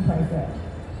invoice and price it.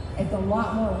 It's a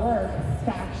lot more work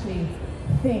to actually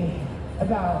think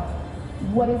about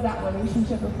what is that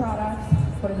relationship with products,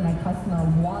 what does my customer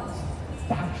want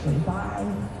to actually buy?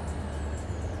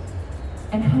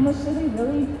 And how much do they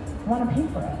really want to pay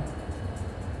for it?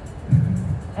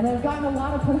 And I've gotten a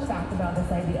lot of pushback about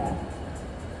this idea.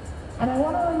 And I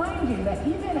want to remind you that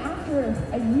even after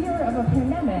a year of a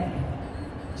pandemic,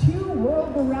 2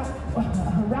 around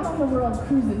the world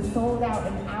cruises sold out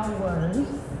in hours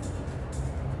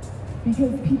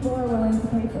because people are willing to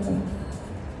pay for them.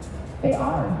 They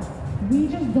are. We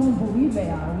just don't believe they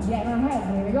are. We get in our heads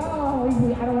and we go, oh,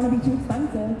 I don't want to be too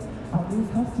expensive. I'll lose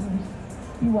customers.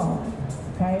 You won't,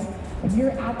 okay? If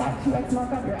you're at that 2x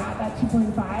markup, you're at that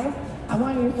 2.5, I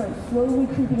want you to start slowly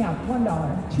creeping out. $1,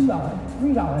 $2,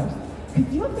 $3.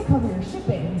 Because you have to cover your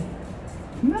shipping.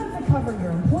 You have to cover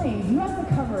your employees. You have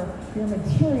to cover your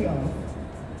materials.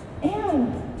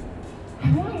 And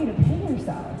I want you to pay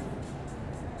yourself.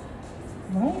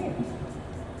 Right?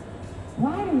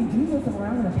 Why do we do this if we're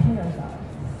not going to pay ourselves?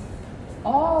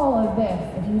 All of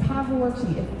this, if you have a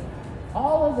worksheet,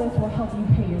 all of this will help you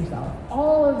pay yourself.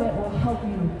 All of it will help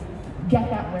you get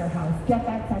that warehouse, get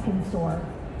that second store.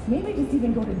 Maybe just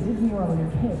even go to Disney World with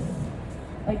your kids.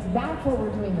 Like, that's what we're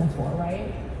doing this for,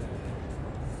 right?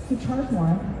 So charge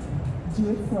more, do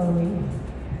it slowly,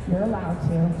 you're allowed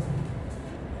to,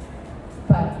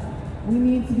 but we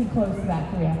need to be close to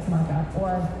that 3x markup or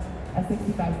a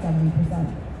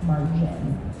 65-70%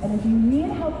 margin. And if you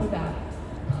need help with that,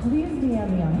 please DM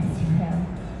me on Instagram.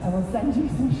 I will send you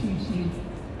some cheat sheets.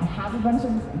 I have a bunch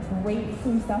of great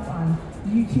free stuff on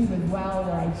YouTube as well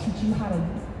where I teach you how to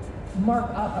mark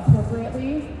up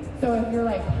appropriately. So if you're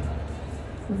like,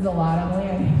 this is a lot, Emily,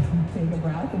 I need to take a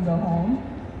breath and go home,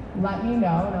 let me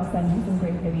know and I'll send you some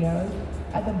great videos.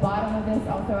 At the bottom of this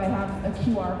also I have a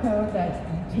QR code that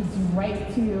takes you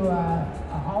right to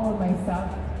all of my stuff.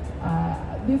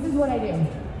 This is what I do.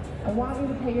 I want you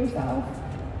to pay yourself.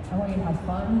 I want you to have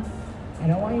fun. I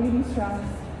don't want you to be stressed.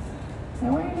 I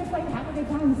want you to just like have a good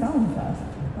time selling stuff.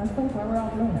 That's like why we're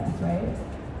all doing this, right?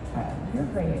 You're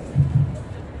great.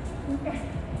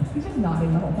 He's just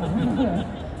nodding the whole time.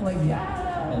 I'm like,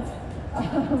 yes.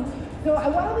 So I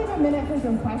want to leave a minute for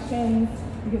some questions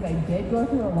because I did go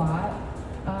through a lot.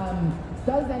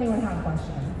 Does anyone have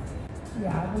questions?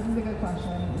 Yeah, this is a good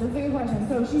question.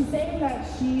 So she's saying that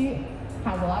she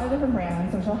has a lot of different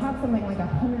brands, so she'll have something like a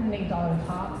 $108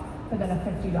 top, but then a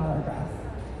 $50 dress.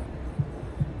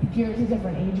 Geared to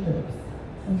different age groups.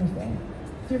 Interesting.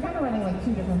 So you're kind of running like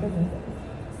 2 different businesses.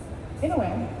 In a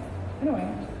way.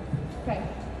 Okay.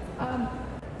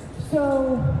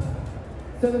 So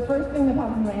the first thing that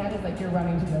pops in my head is like you're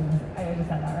running 2 businesses. I just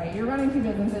said that, right? You're running 2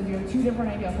 businesses, you have 2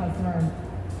 different ideal customers.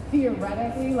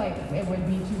 Theoretically, like it would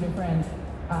be 2 different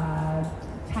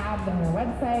tabs on your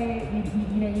website.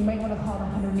 You might want to call the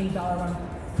 $108 one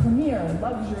Premier,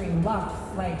 Luxury, Luxe.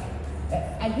 Like,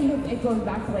 I think it goes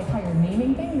back to like how you're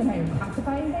naming things and how you're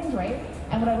classifying things, right?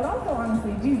 And what I would also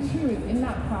honestly do too is in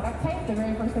that product type, the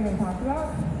very first thing we talked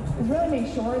about, is really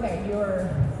make sure that you're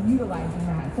utilizing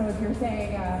that. So if you're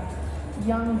saying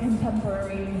young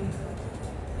contemporary,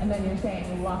 and then you're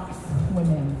saying luxe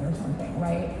women or something,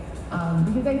 right?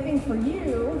 Because I think for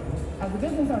you, as a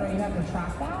business owner, you have to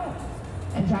track that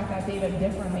and track that data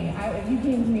differently. If you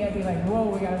came to me, I'd be like, whoa,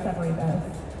 we gotta separate this.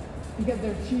 Because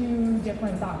they're 2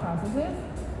 different thought processes.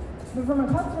 But from a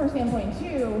customer standpoint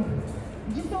too,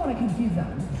 you just don't want to confuse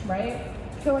them, right?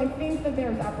 So I think that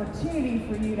there's opportunity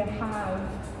for you to have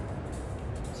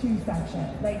 2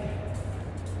 sections. Like,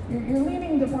 you're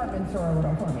leaving department store a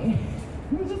little for me,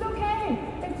 which is okay.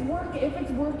 If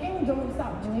it's working, don't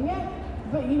stop doing it.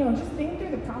 But just think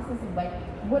through the process of like,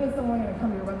 what is someone going to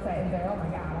come to your website and say, oh my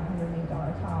God,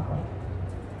 $108 top, like,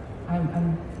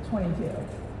 I'm 22.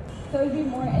 So it'd be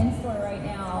more in-store right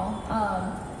now,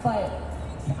 but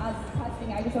as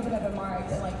testing, I just opened up a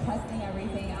Marked and like testing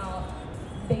everything out.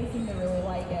 They seem to really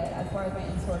like it as far as my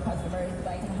in-store customers,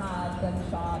 that I can have them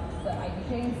shop the ID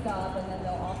chain stuff and then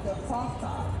they'll also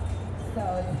cross-shop. So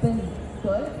it's been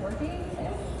good, it's working.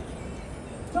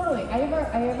 Totally. I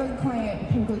have a client,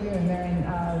 Pink Lagoon, they're in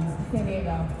San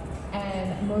Diego,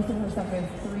 and most of her stuff is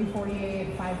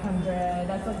 $348, $500.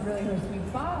 That's like really her sweet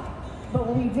spot. But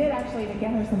what we did actually to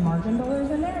get her some margin builders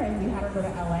in there, and we had her go to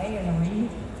LA and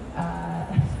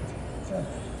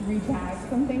re-tag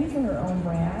some things for her own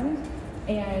brand,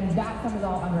 and that stuff is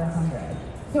all under 100.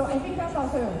 So I think that's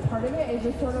also part of it, is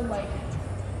just sort of like,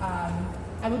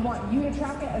 I would want you to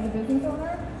track it as a business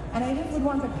owner, and I just would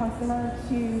want the customer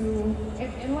to,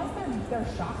 unless they're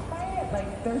shocked by it,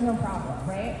 like there's no problem,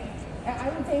 right? I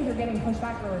would say if you're getting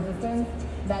pushback or resistance,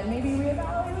 then maybe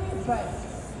reevaluate, but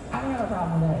I don't have a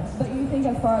problem with it. But you think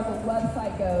as far as the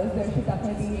website goes, there should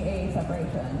definitely be a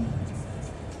separation?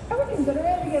 I would consider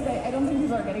it because I don't think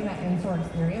people are getting that in-store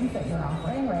experience that you're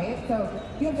offering, right? So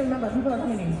you have to remember, people are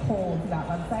coming in cold to that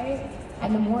website,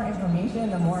 and the more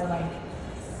information, the more like,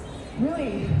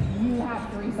 really, you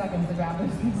have 3 seconds to grab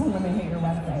those people when they hit your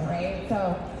website, right?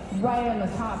 So right on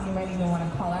the top, you might even want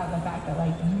to call out the fact that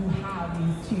like you have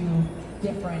these 2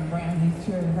 different brands,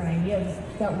 these 2 different ideas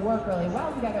that work really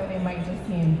well together. They might just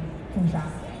seem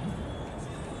contrasting.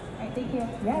 All right, thank you.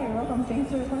 Yeah, you're welcome.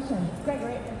 Thanks for the question. Greg,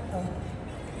 right? Oh.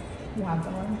 You have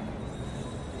someone?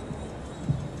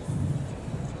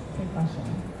 Good question.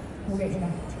 We'll get you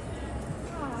next.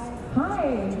 Hi, Hi.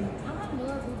 I'm a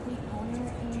newer boutique owner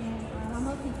and I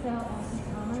mostly sell on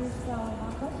e-commerce. So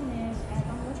my question is, as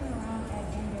I'm looking around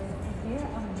at vendors, is there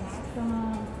a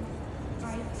maximum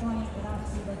price point that I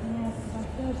should be looking at? Because I'm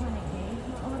still trying to gauge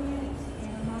my audience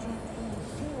and I'm not really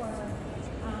sure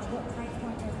what price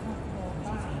point they're comfortable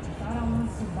buying. So I don't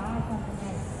want to buy something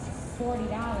that's $40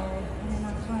 and then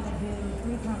I'm trying to do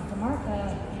 3 times the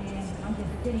markup and I'm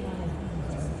just sitting on this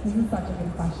inventory. This is such a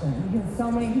good question because so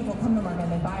many people come to market,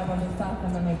 they buy a bunch of stuff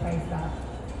and then they price stuff.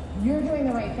 You're doing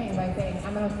the right thing by saying,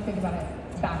 I'm going to think about it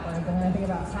backwards. I'm going to think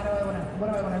about what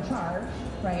do I want to charge,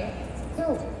 right?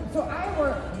 So I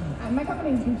work, my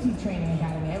company is Boutique Training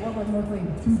Academy. I work with mostly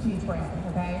boutique brands,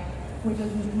 okay? Which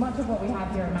is much of what we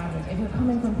have here at Magic. If you're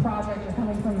coming from Project, you're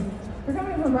coming from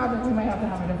Project, we might have to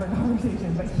have a different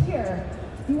conversation. But here,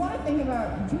 you want to think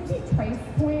about boutique price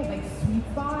point, like sweet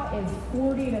spot is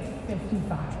 40 to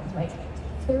 55, like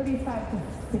 35 to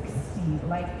 60,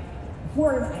 like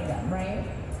for an item, right?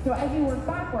 So as you work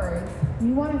backwards,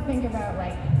 you want to think about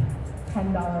like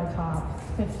 $10 tops,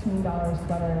 $15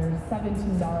 sweaters,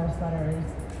 $17 sweaters,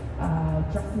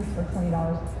 dresses for $20.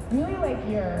 Really like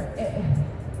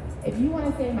if you want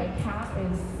to say my cap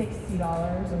is $60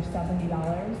 or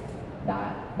 $70,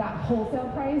 that wholesale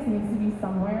price needs to be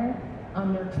somewhere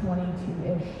under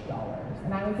 $22-ish.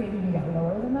 And I would say if you can get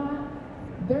lower than that,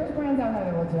 there's brands out there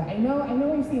that will do it. I know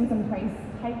we've seen some price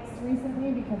hikes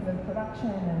recently because of production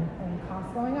and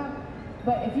costs going up,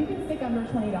 but if you can stick under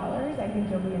 $20, I think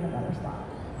you'll be in a better spot.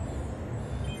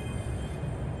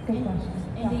 Good question.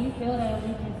 And do you feel that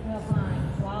we can still find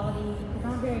quality?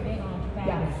 Because I'm very big on fabric,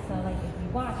 Yes. so like if you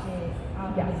watch it,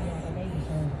 I'll Yes. give you like a baby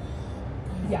shirt.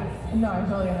 Yes, no, I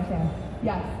totally understand.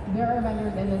 Yes, there are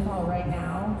vendors in this hall right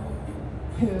now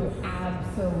who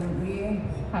absolutely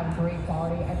have great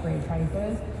quality at great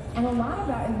prices. And a lot of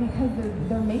that is because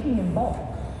they're making in bulk,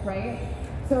 right?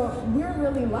 So we're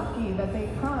really lucky that they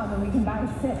come and we can buy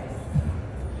 6,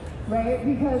 right?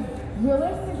 Because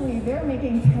realistically, they're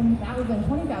making 10,000,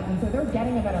 20,000, so they're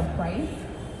getting a better price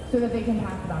so that they can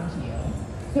pass it on to you.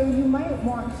 So you might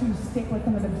want to stick with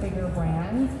some of the bigger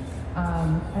brands.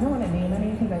 I don't want to name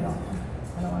any because I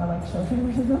don't want to like show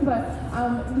favoritism, but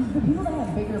the people that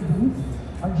have bigger booths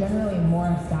are generally more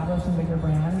established and bigger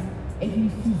brands. If you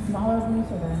see smaller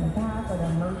booths or they're in the back or they're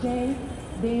merging,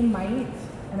 they might,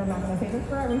 and I'm not going to say this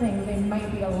for everything, they might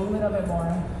be a little bit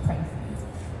more pricey.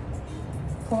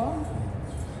 Cool?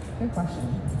 Good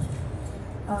question.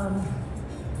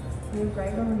 We have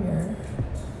Greg over here.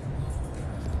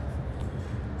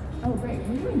 Oh, great.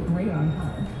 We're doing great on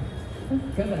time.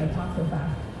 It's good that I talk so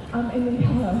fast. And then,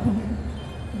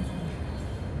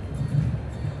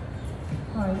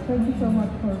 Hi, thank you so much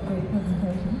for a great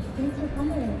presentation. thanks for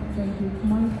coming. Thank you.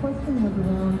 My question was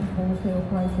around wholesale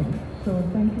pricing. So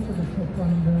thank you for the tip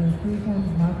on the 3 times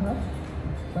markup.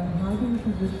 But how do you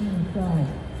position yourself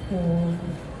for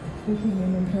fitting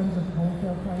in terms of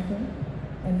wholesale pricing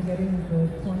and getting the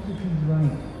quantities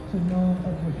right to know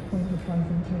at which point the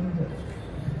pricing changes?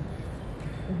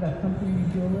 Is that something you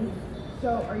deal with?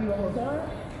 So, are you a wholesaler?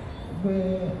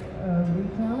 With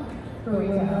retail? For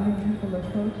We're retail. having people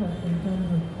approach us in terms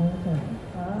of wholesale.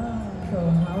 So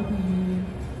how do you,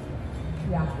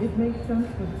 it makes sense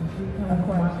with the 3 times Of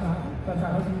course. markup, but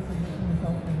how do you position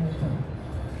yourself for wholesale?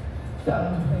 So,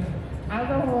 as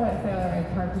a wholesaler,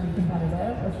 it's hard to be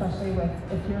competitive, especially with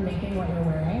if you're making what you're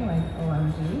wearing, like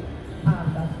OMG.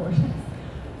 That's gorgeous.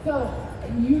 So,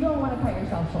 you don't want to cut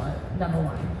yourself short, number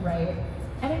one, right?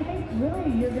 And I think really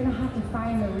you're going to have to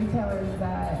find the retailers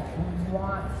that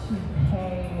want to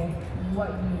pay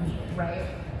what you need, right?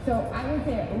 So I would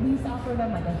say at least offer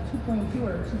them like a 2.2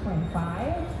 or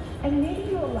 2.5, and maybe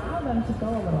you allow them to go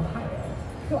a little higher.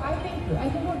 So I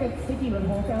think what gets sticky with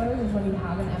wholesalers is when you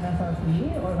have an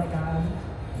MSRP or like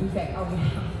you say, oh, we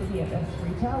have to be at this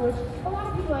retail, which a lot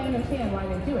of people, I understand why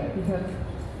they do it, because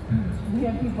we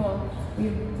have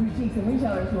boutiques and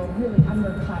retailers who are really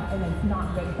undercut and it's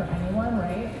not good for anyone,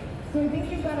 right? So I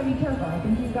think you've got to be careful. I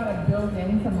think you've got to build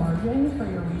in some margin for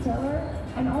your retailer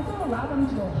and also allow them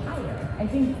to go higher. I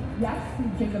think, yes, you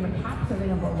give them a cap so they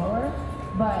don't go lower,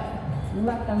 but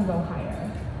let them go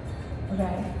higher.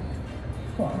 Okay?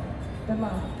 Cool. Good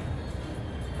luck.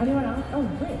 Anyone else? Oh,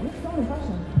 great. We have so many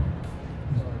questions.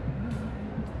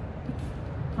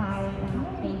 Hi,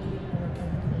 thank you for the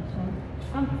presentation.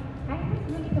 I was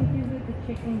really confused with the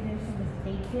chicken dish and the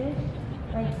steak dish.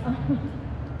 Like,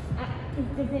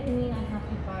 does it mean I have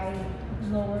to buy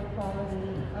lower quality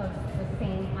of the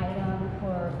same item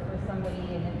for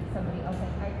somebody and then somebody else?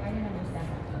 I didn't understand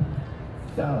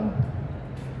that. So,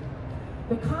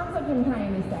 the concept I'm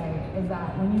trying to say is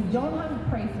that when you don't have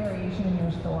price variation in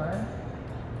your store,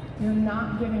 you're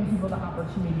not giving people the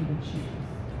opportunity to choose.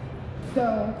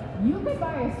 So, you could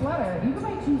buy a sweater, you could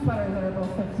buy 2 sweaters that are both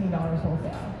 $15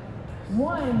 wholesale.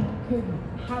 One could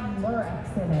have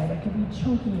lurex in it, it could be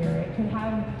chunkier, it could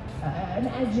have an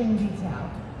edging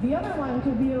detail. The other one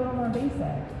could be a little more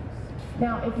basic.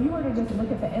 Now, if you were to just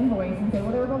look at the invoice and say,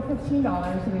 well, they were both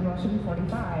 $15, so they both should be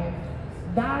 $45,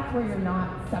 that's where you're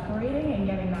not separating and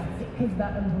getting that steak, because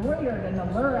the embroidered and the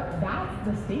lurex, that's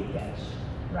the steak dish,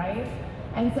 right?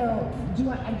 And so,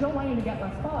 I don't want you to get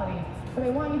less quality, but I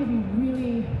want you to be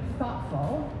really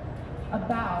thoughtful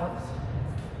about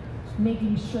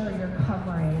making sure you're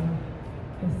covering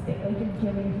the steak, like you're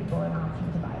giving people an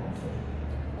option to buy the steak.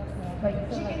 Okay.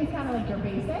 Like chicken's kind of like your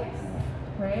basics,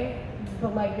 right?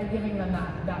 But like you're giving them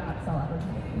that upsell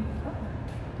opportunity.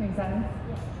 Make sense?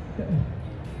 Yeah. Good.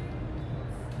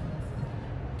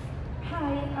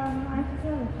 Hi, I just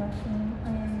have a question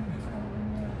and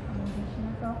a recommendation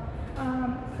as well.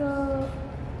 So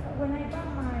when I got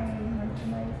my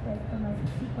merchandise, like from my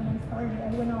boutique when I started, I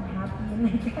went all happy and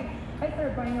like I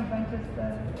started buying a bunch of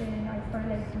stuff and I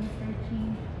started like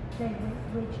researching like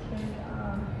which is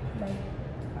like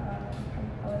how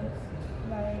you call it,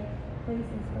 like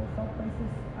places, wholesale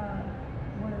places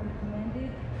were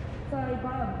recommended. So I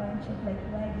bought a bunch of like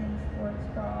leggings, sports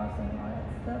bras, and all that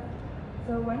stuff.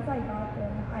 So once I got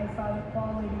them, I saw the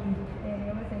quality, and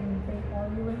it was in great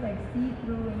quality. It was like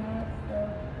see-through and all that stuff.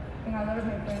 And a lot of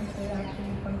my friends did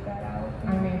actually point that out.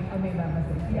 I made that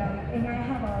mistake. Yeah, and I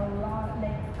have a lot,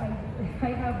 like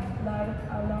I have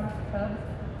a lot of tubs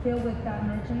filled with that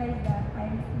merchandise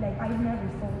that I've never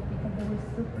sold because it was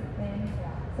super thin.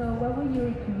 So what would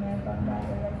you recommend on that?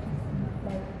 Or like just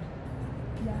like,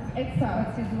 yeah, It's tough.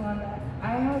 what to do on that?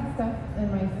 I had stuff in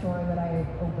my store that I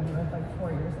opened with like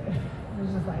 4 years ago. It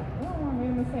was just like, oh, I made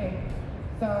a mistake.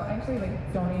 So I actually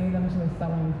like donated them to a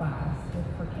sewing class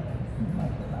for kids.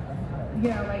 Like let them have it. You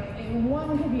know, like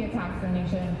one could be a tax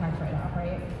donation, tax write-off,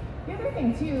 right? The other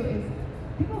thing too is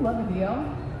people love a deal.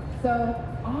 So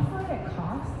offer it at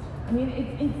cost. I mean,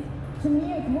 it's to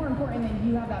me it's more important that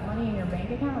you have that money in your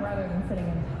bank account rather than sitting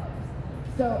in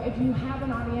tubs. So if you have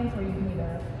an audience where you can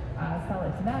either sell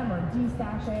it to them or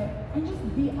de-stash it, and just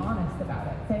be honest about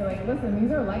it. Say like, listen, these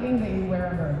are leggings that you wear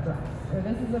under a dress, or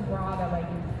this is a bra that like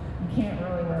you can't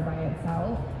really wear by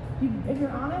itself. If you're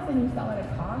honest and you sell it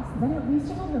at cost, then at least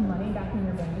you have the money back in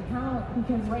your bank account,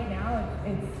 because right now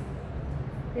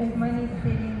it's money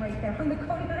sitting right there on the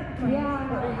corner.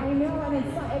 yeah, I know, and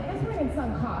it's at this point it's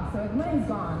sunk cost, so money's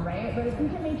gone, right? But if we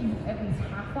can make you at least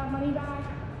half that money back,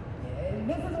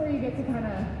 this is where you get to kind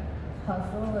of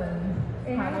hustle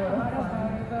and have a little thought fun.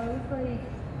 about it, but it's like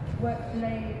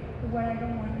what I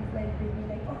don't want is like they be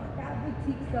like, oh, that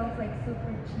boutique sells like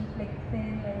super cheap, like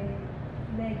thin, like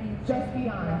leggings. Just be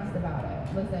honest about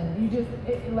it.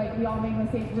 Listen, like we all make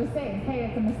mistakes. Just say, hey,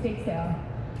 it's a mistake sale.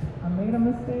 I made a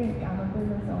mistake. I'm a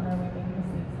business owner. We make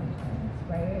mistakes sometimes,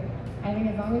 right? I think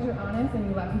as long as you're honest and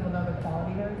you let people know the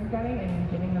quality that you're getting and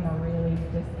you're giving them a really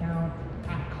discount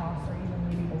at cost or even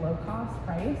maybe below cost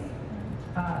price,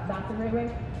 that's a great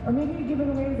way. Or maybe you give it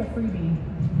away as a freebie.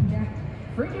 Yeah.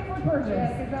 Free gift with purchase.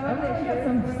 Yeah, because Everyone gets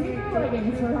some see-through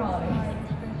leggings for holidays.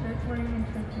 The shirts were in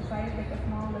church size, like a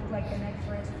small looked like an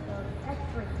extra small.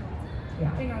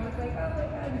 Yeah. And I was like, oh my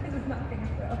god, this is not gonna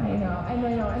sell. I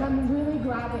know, and I'm really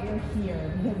glad that you're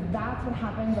here, because that's what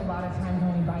happens a lot of times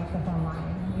when we buy stuff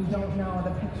online. We don't know,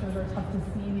 the pictures are tough to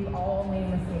see, we've all made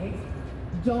mistakes.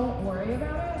 Don't worry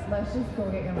about it, let's just go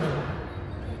get your money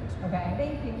back. Okay?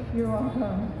 Thank you. You're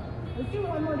welcome. Let's do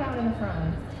one more down in the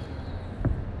front.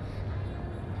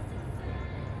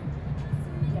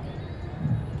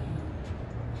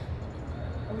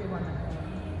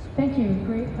 Thank you,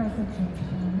 great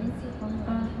presentation.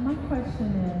 My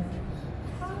question is,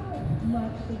 how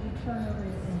much did you turn over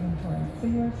your inventory? So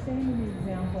you're saying the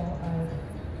example of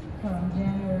from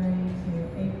January to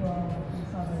April, you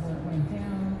saw that it went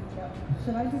down. Yep.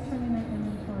 Should I be turning that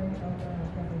inventory over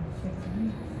every 6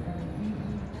 weeks, every 8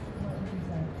 weeks? What would you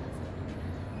say?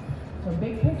 So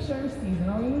big picture,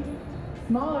 seasonally.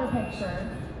 Smaller picture,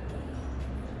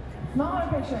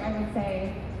 I would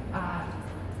say at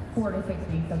 4 to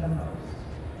 6 weeks at the most.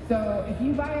 So if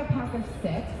you buy a pack of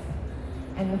 6,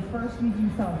 and the first week you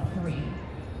sell 3,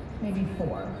 maybe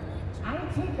 4, I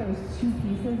take those 2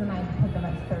 pieces and I put them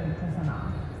at 30%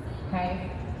 off,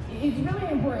 okay? It's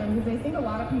really important because I think a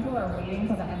lot of people are waiting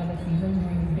till the end of the season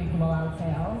doing these big blowout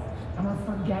sales, and we're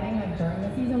forgetting that during the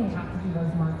season we have to do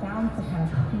those markdowns to kind of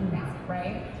clean out,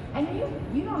 right? And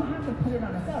you don't have to put it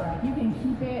on a sale rack. You can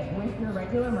keep it with your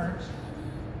regular merch,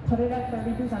 put it at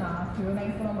 30% off, do a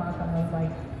nice little mark on those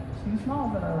like 2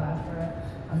 smalls that are left, or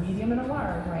a medium and a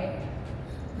large, right?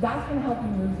 That's gonna help you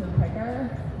move through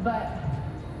quicker, but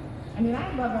I mean,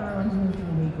 I'd love everyone to move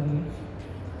through weekly.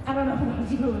 I don't know about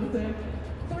you, Lucy.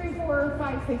 3, 4,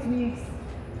 5, 6 weeks,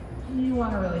 you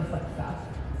wanna really flip stuff.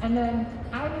 And then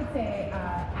I would say,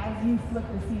 as you flip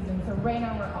the season, so right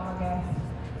now we're August,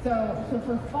 so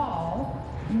for fall,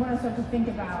 you wanna start to think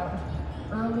about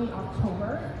early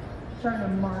October, starting to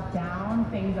mark down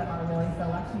things that are really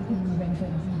select so you can move into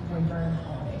deep winter and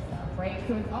holiday stuff, right?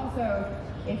 So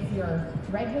it's your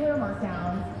regular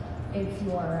markdowns, it's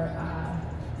your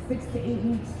 6 to 8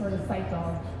 weeks sort of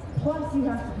cycle, plus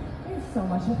there's so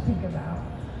much to think about.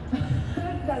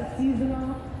 That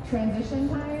seasonal transition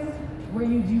time where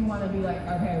you do want to be like,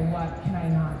 okay, what can I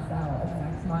not sell in the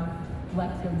next month?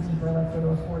 Let's go deeper, let's go to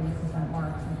a 40%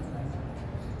 mark, something like that.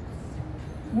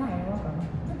 Yeah, you're welcome.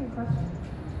 That's a good question.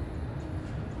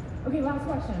 Okay, last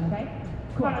question, okay?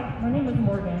 Cool. Hi, my name is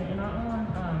Morgan, and I own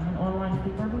an online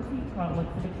sleepwear boutique called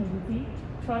Seduction Boutique.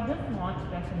 So I just launched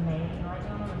back in May, and right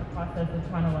now I'm in the process of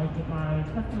trying to get my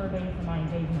customer base and my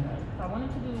engagement up. So I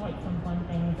wanted to do some fun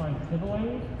things like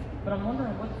giveaways, but I'm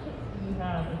wondering what tips do you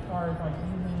have as far as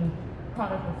using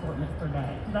product assortment for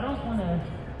that? Because I don't want to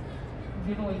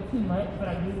give away too much, but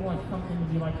I do want something to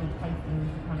be enticing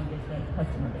to kind of get that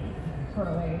customer base.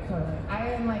 Totally.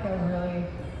 I am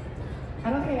I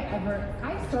don't think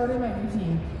I started my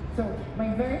boutique. So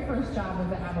my very first job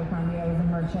was at Abercrombie. I was a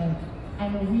merchant,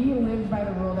 and we lived by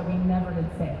the rule that we never did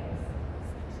sales.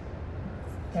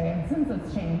 Okay, and since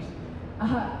it's changed.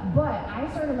 But I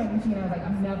started my boutique and I was like,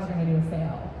 I'm never gonna do a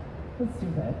sale. That's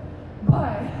stupid.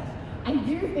 But I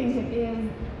do think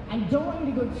I don't want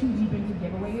you to go too deep into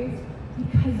giveaways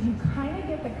because you kind of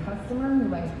get the customer who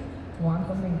wants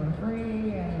something for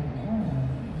free and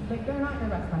they're not your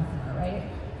best customer, right?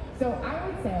 So I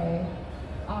would say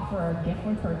offer a gift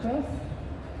with purchase.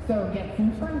 So get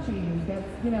some scrunchies, get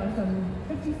some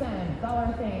 50-cent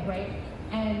dollar thing, right?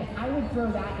 And I would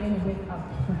throw that in with a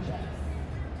purchase.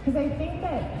 Because I think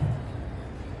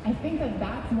that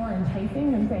that's more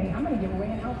enticing than saying, I'm gonna give away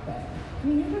an outfit. I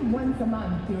mean, you could once a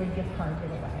month do a gift card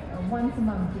giveaway, or once a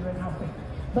month do an outfit.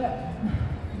 But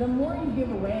the more you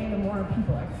give away, the more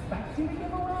people expect you to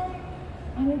give away,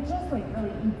 and it just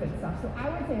really eats itself. So I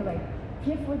would say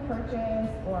gift with purchase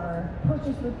or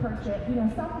purchase with purchase,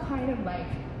 some kind of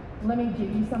let me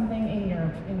give you something in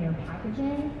your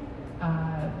packaging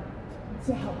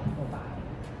to help people buy.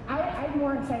 I'm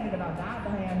more excited about that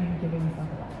than I am you giving stuff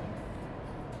away.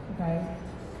 Okay?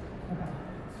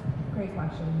 Great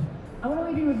question. I want to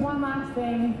leave you with one last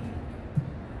thing.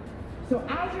 So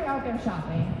as you're out there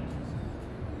shopping,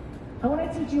 I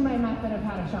want to teach you my method of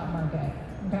how to shop market,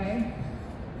 okay?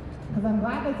 Because I'm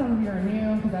glad that some of you are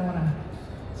new, because I want to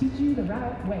teach you the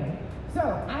right way. So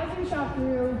as you shop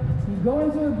through, you go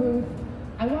into a booth,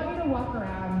 I want you to walk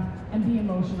around and be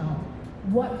emotional.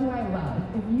 What do I love?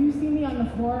 If you see me on the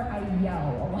floor, I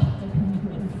yell a lot.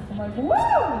 I'm like, woo!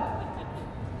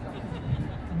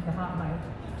 It's a hot mic.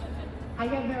 I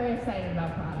get very excited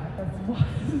about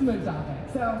product. This is my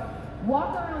topic. So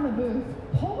walk around the booth,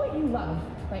 pull what you love.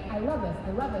 I love this,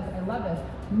 I love this, I love this.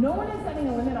 No one is setting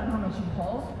a limit on how much you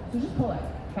pull, so just pull it,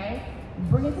 okay?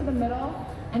 Bring it to the middle,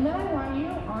 and then I want you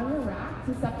on your rack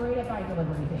to separate it by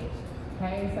delivery date.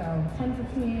 Okay, so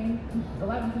 10:15,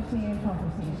 11:15,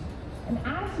 12:15. And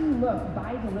as you look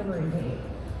by delivery date,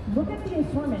 look at the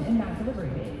assortment in that delivery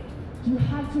date. Do you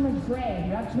have too much gray? Do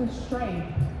you have too much stripe?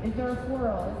 Is there a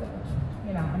floral?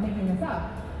 I'm making this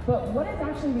up. But what is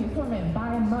actually the assortment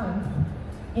by month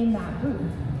in that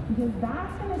booth? Because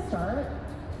that's going to start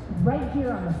right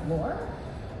here on the floor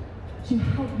to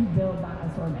help you build that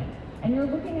assortment. And you're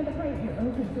looking at the price, you're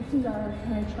okay, $15,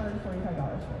 can I charge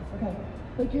 $45 for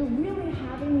this? Okay. You're really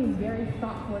having these very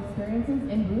thoughtful experiences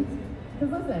in booths.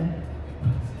 Because listen,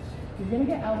 you're going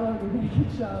to get elbowed, you're going to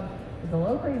get shoved. It's a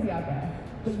little crazy out there.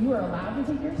 But you are allowed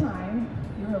to take your time.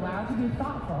 You're allowed to be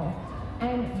thoughtful.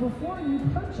 And before you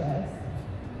purchase,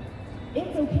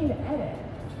 it's okay to edit.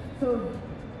 So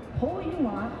pull what you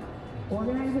want,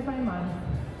 organize it by month,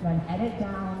 then edit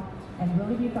down, and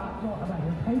really be thoughtful about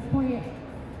your price point,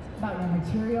 about your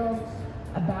materials,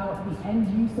 about the end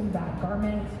use of that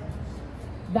garment.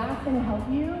 That's going to help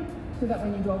you so that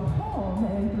when you go home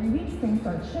and in 3 weeks things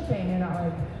start shipping, you're not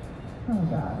like, oh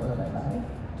God, what did I buy?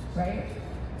 Right?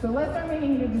 So let's start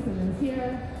making good decisions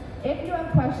here. If you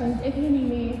have questions, if you need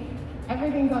me,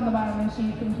 everything's on the bottom of the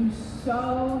sheet. Thank you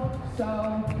so,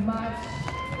 so much.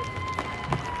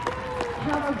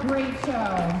 Have a great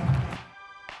show.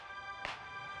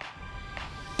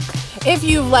 If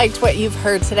you've liked what you've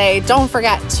heard today, don't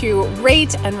forget to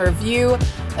rate and review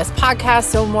this podcast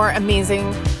so more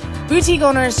amazing boutique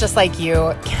owners just like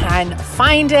you can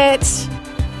find it.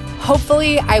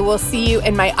 Hopefully, I will see you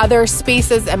in my other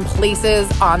spaces and places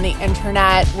on the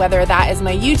internet, whether that is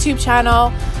my YouTube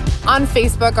channel, on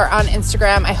Facebook, or on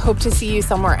Instagram. I hope to see you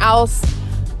somewhere else.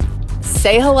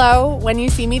 Say hello when you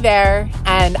see me there,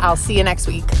 and I'll see you next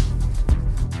week.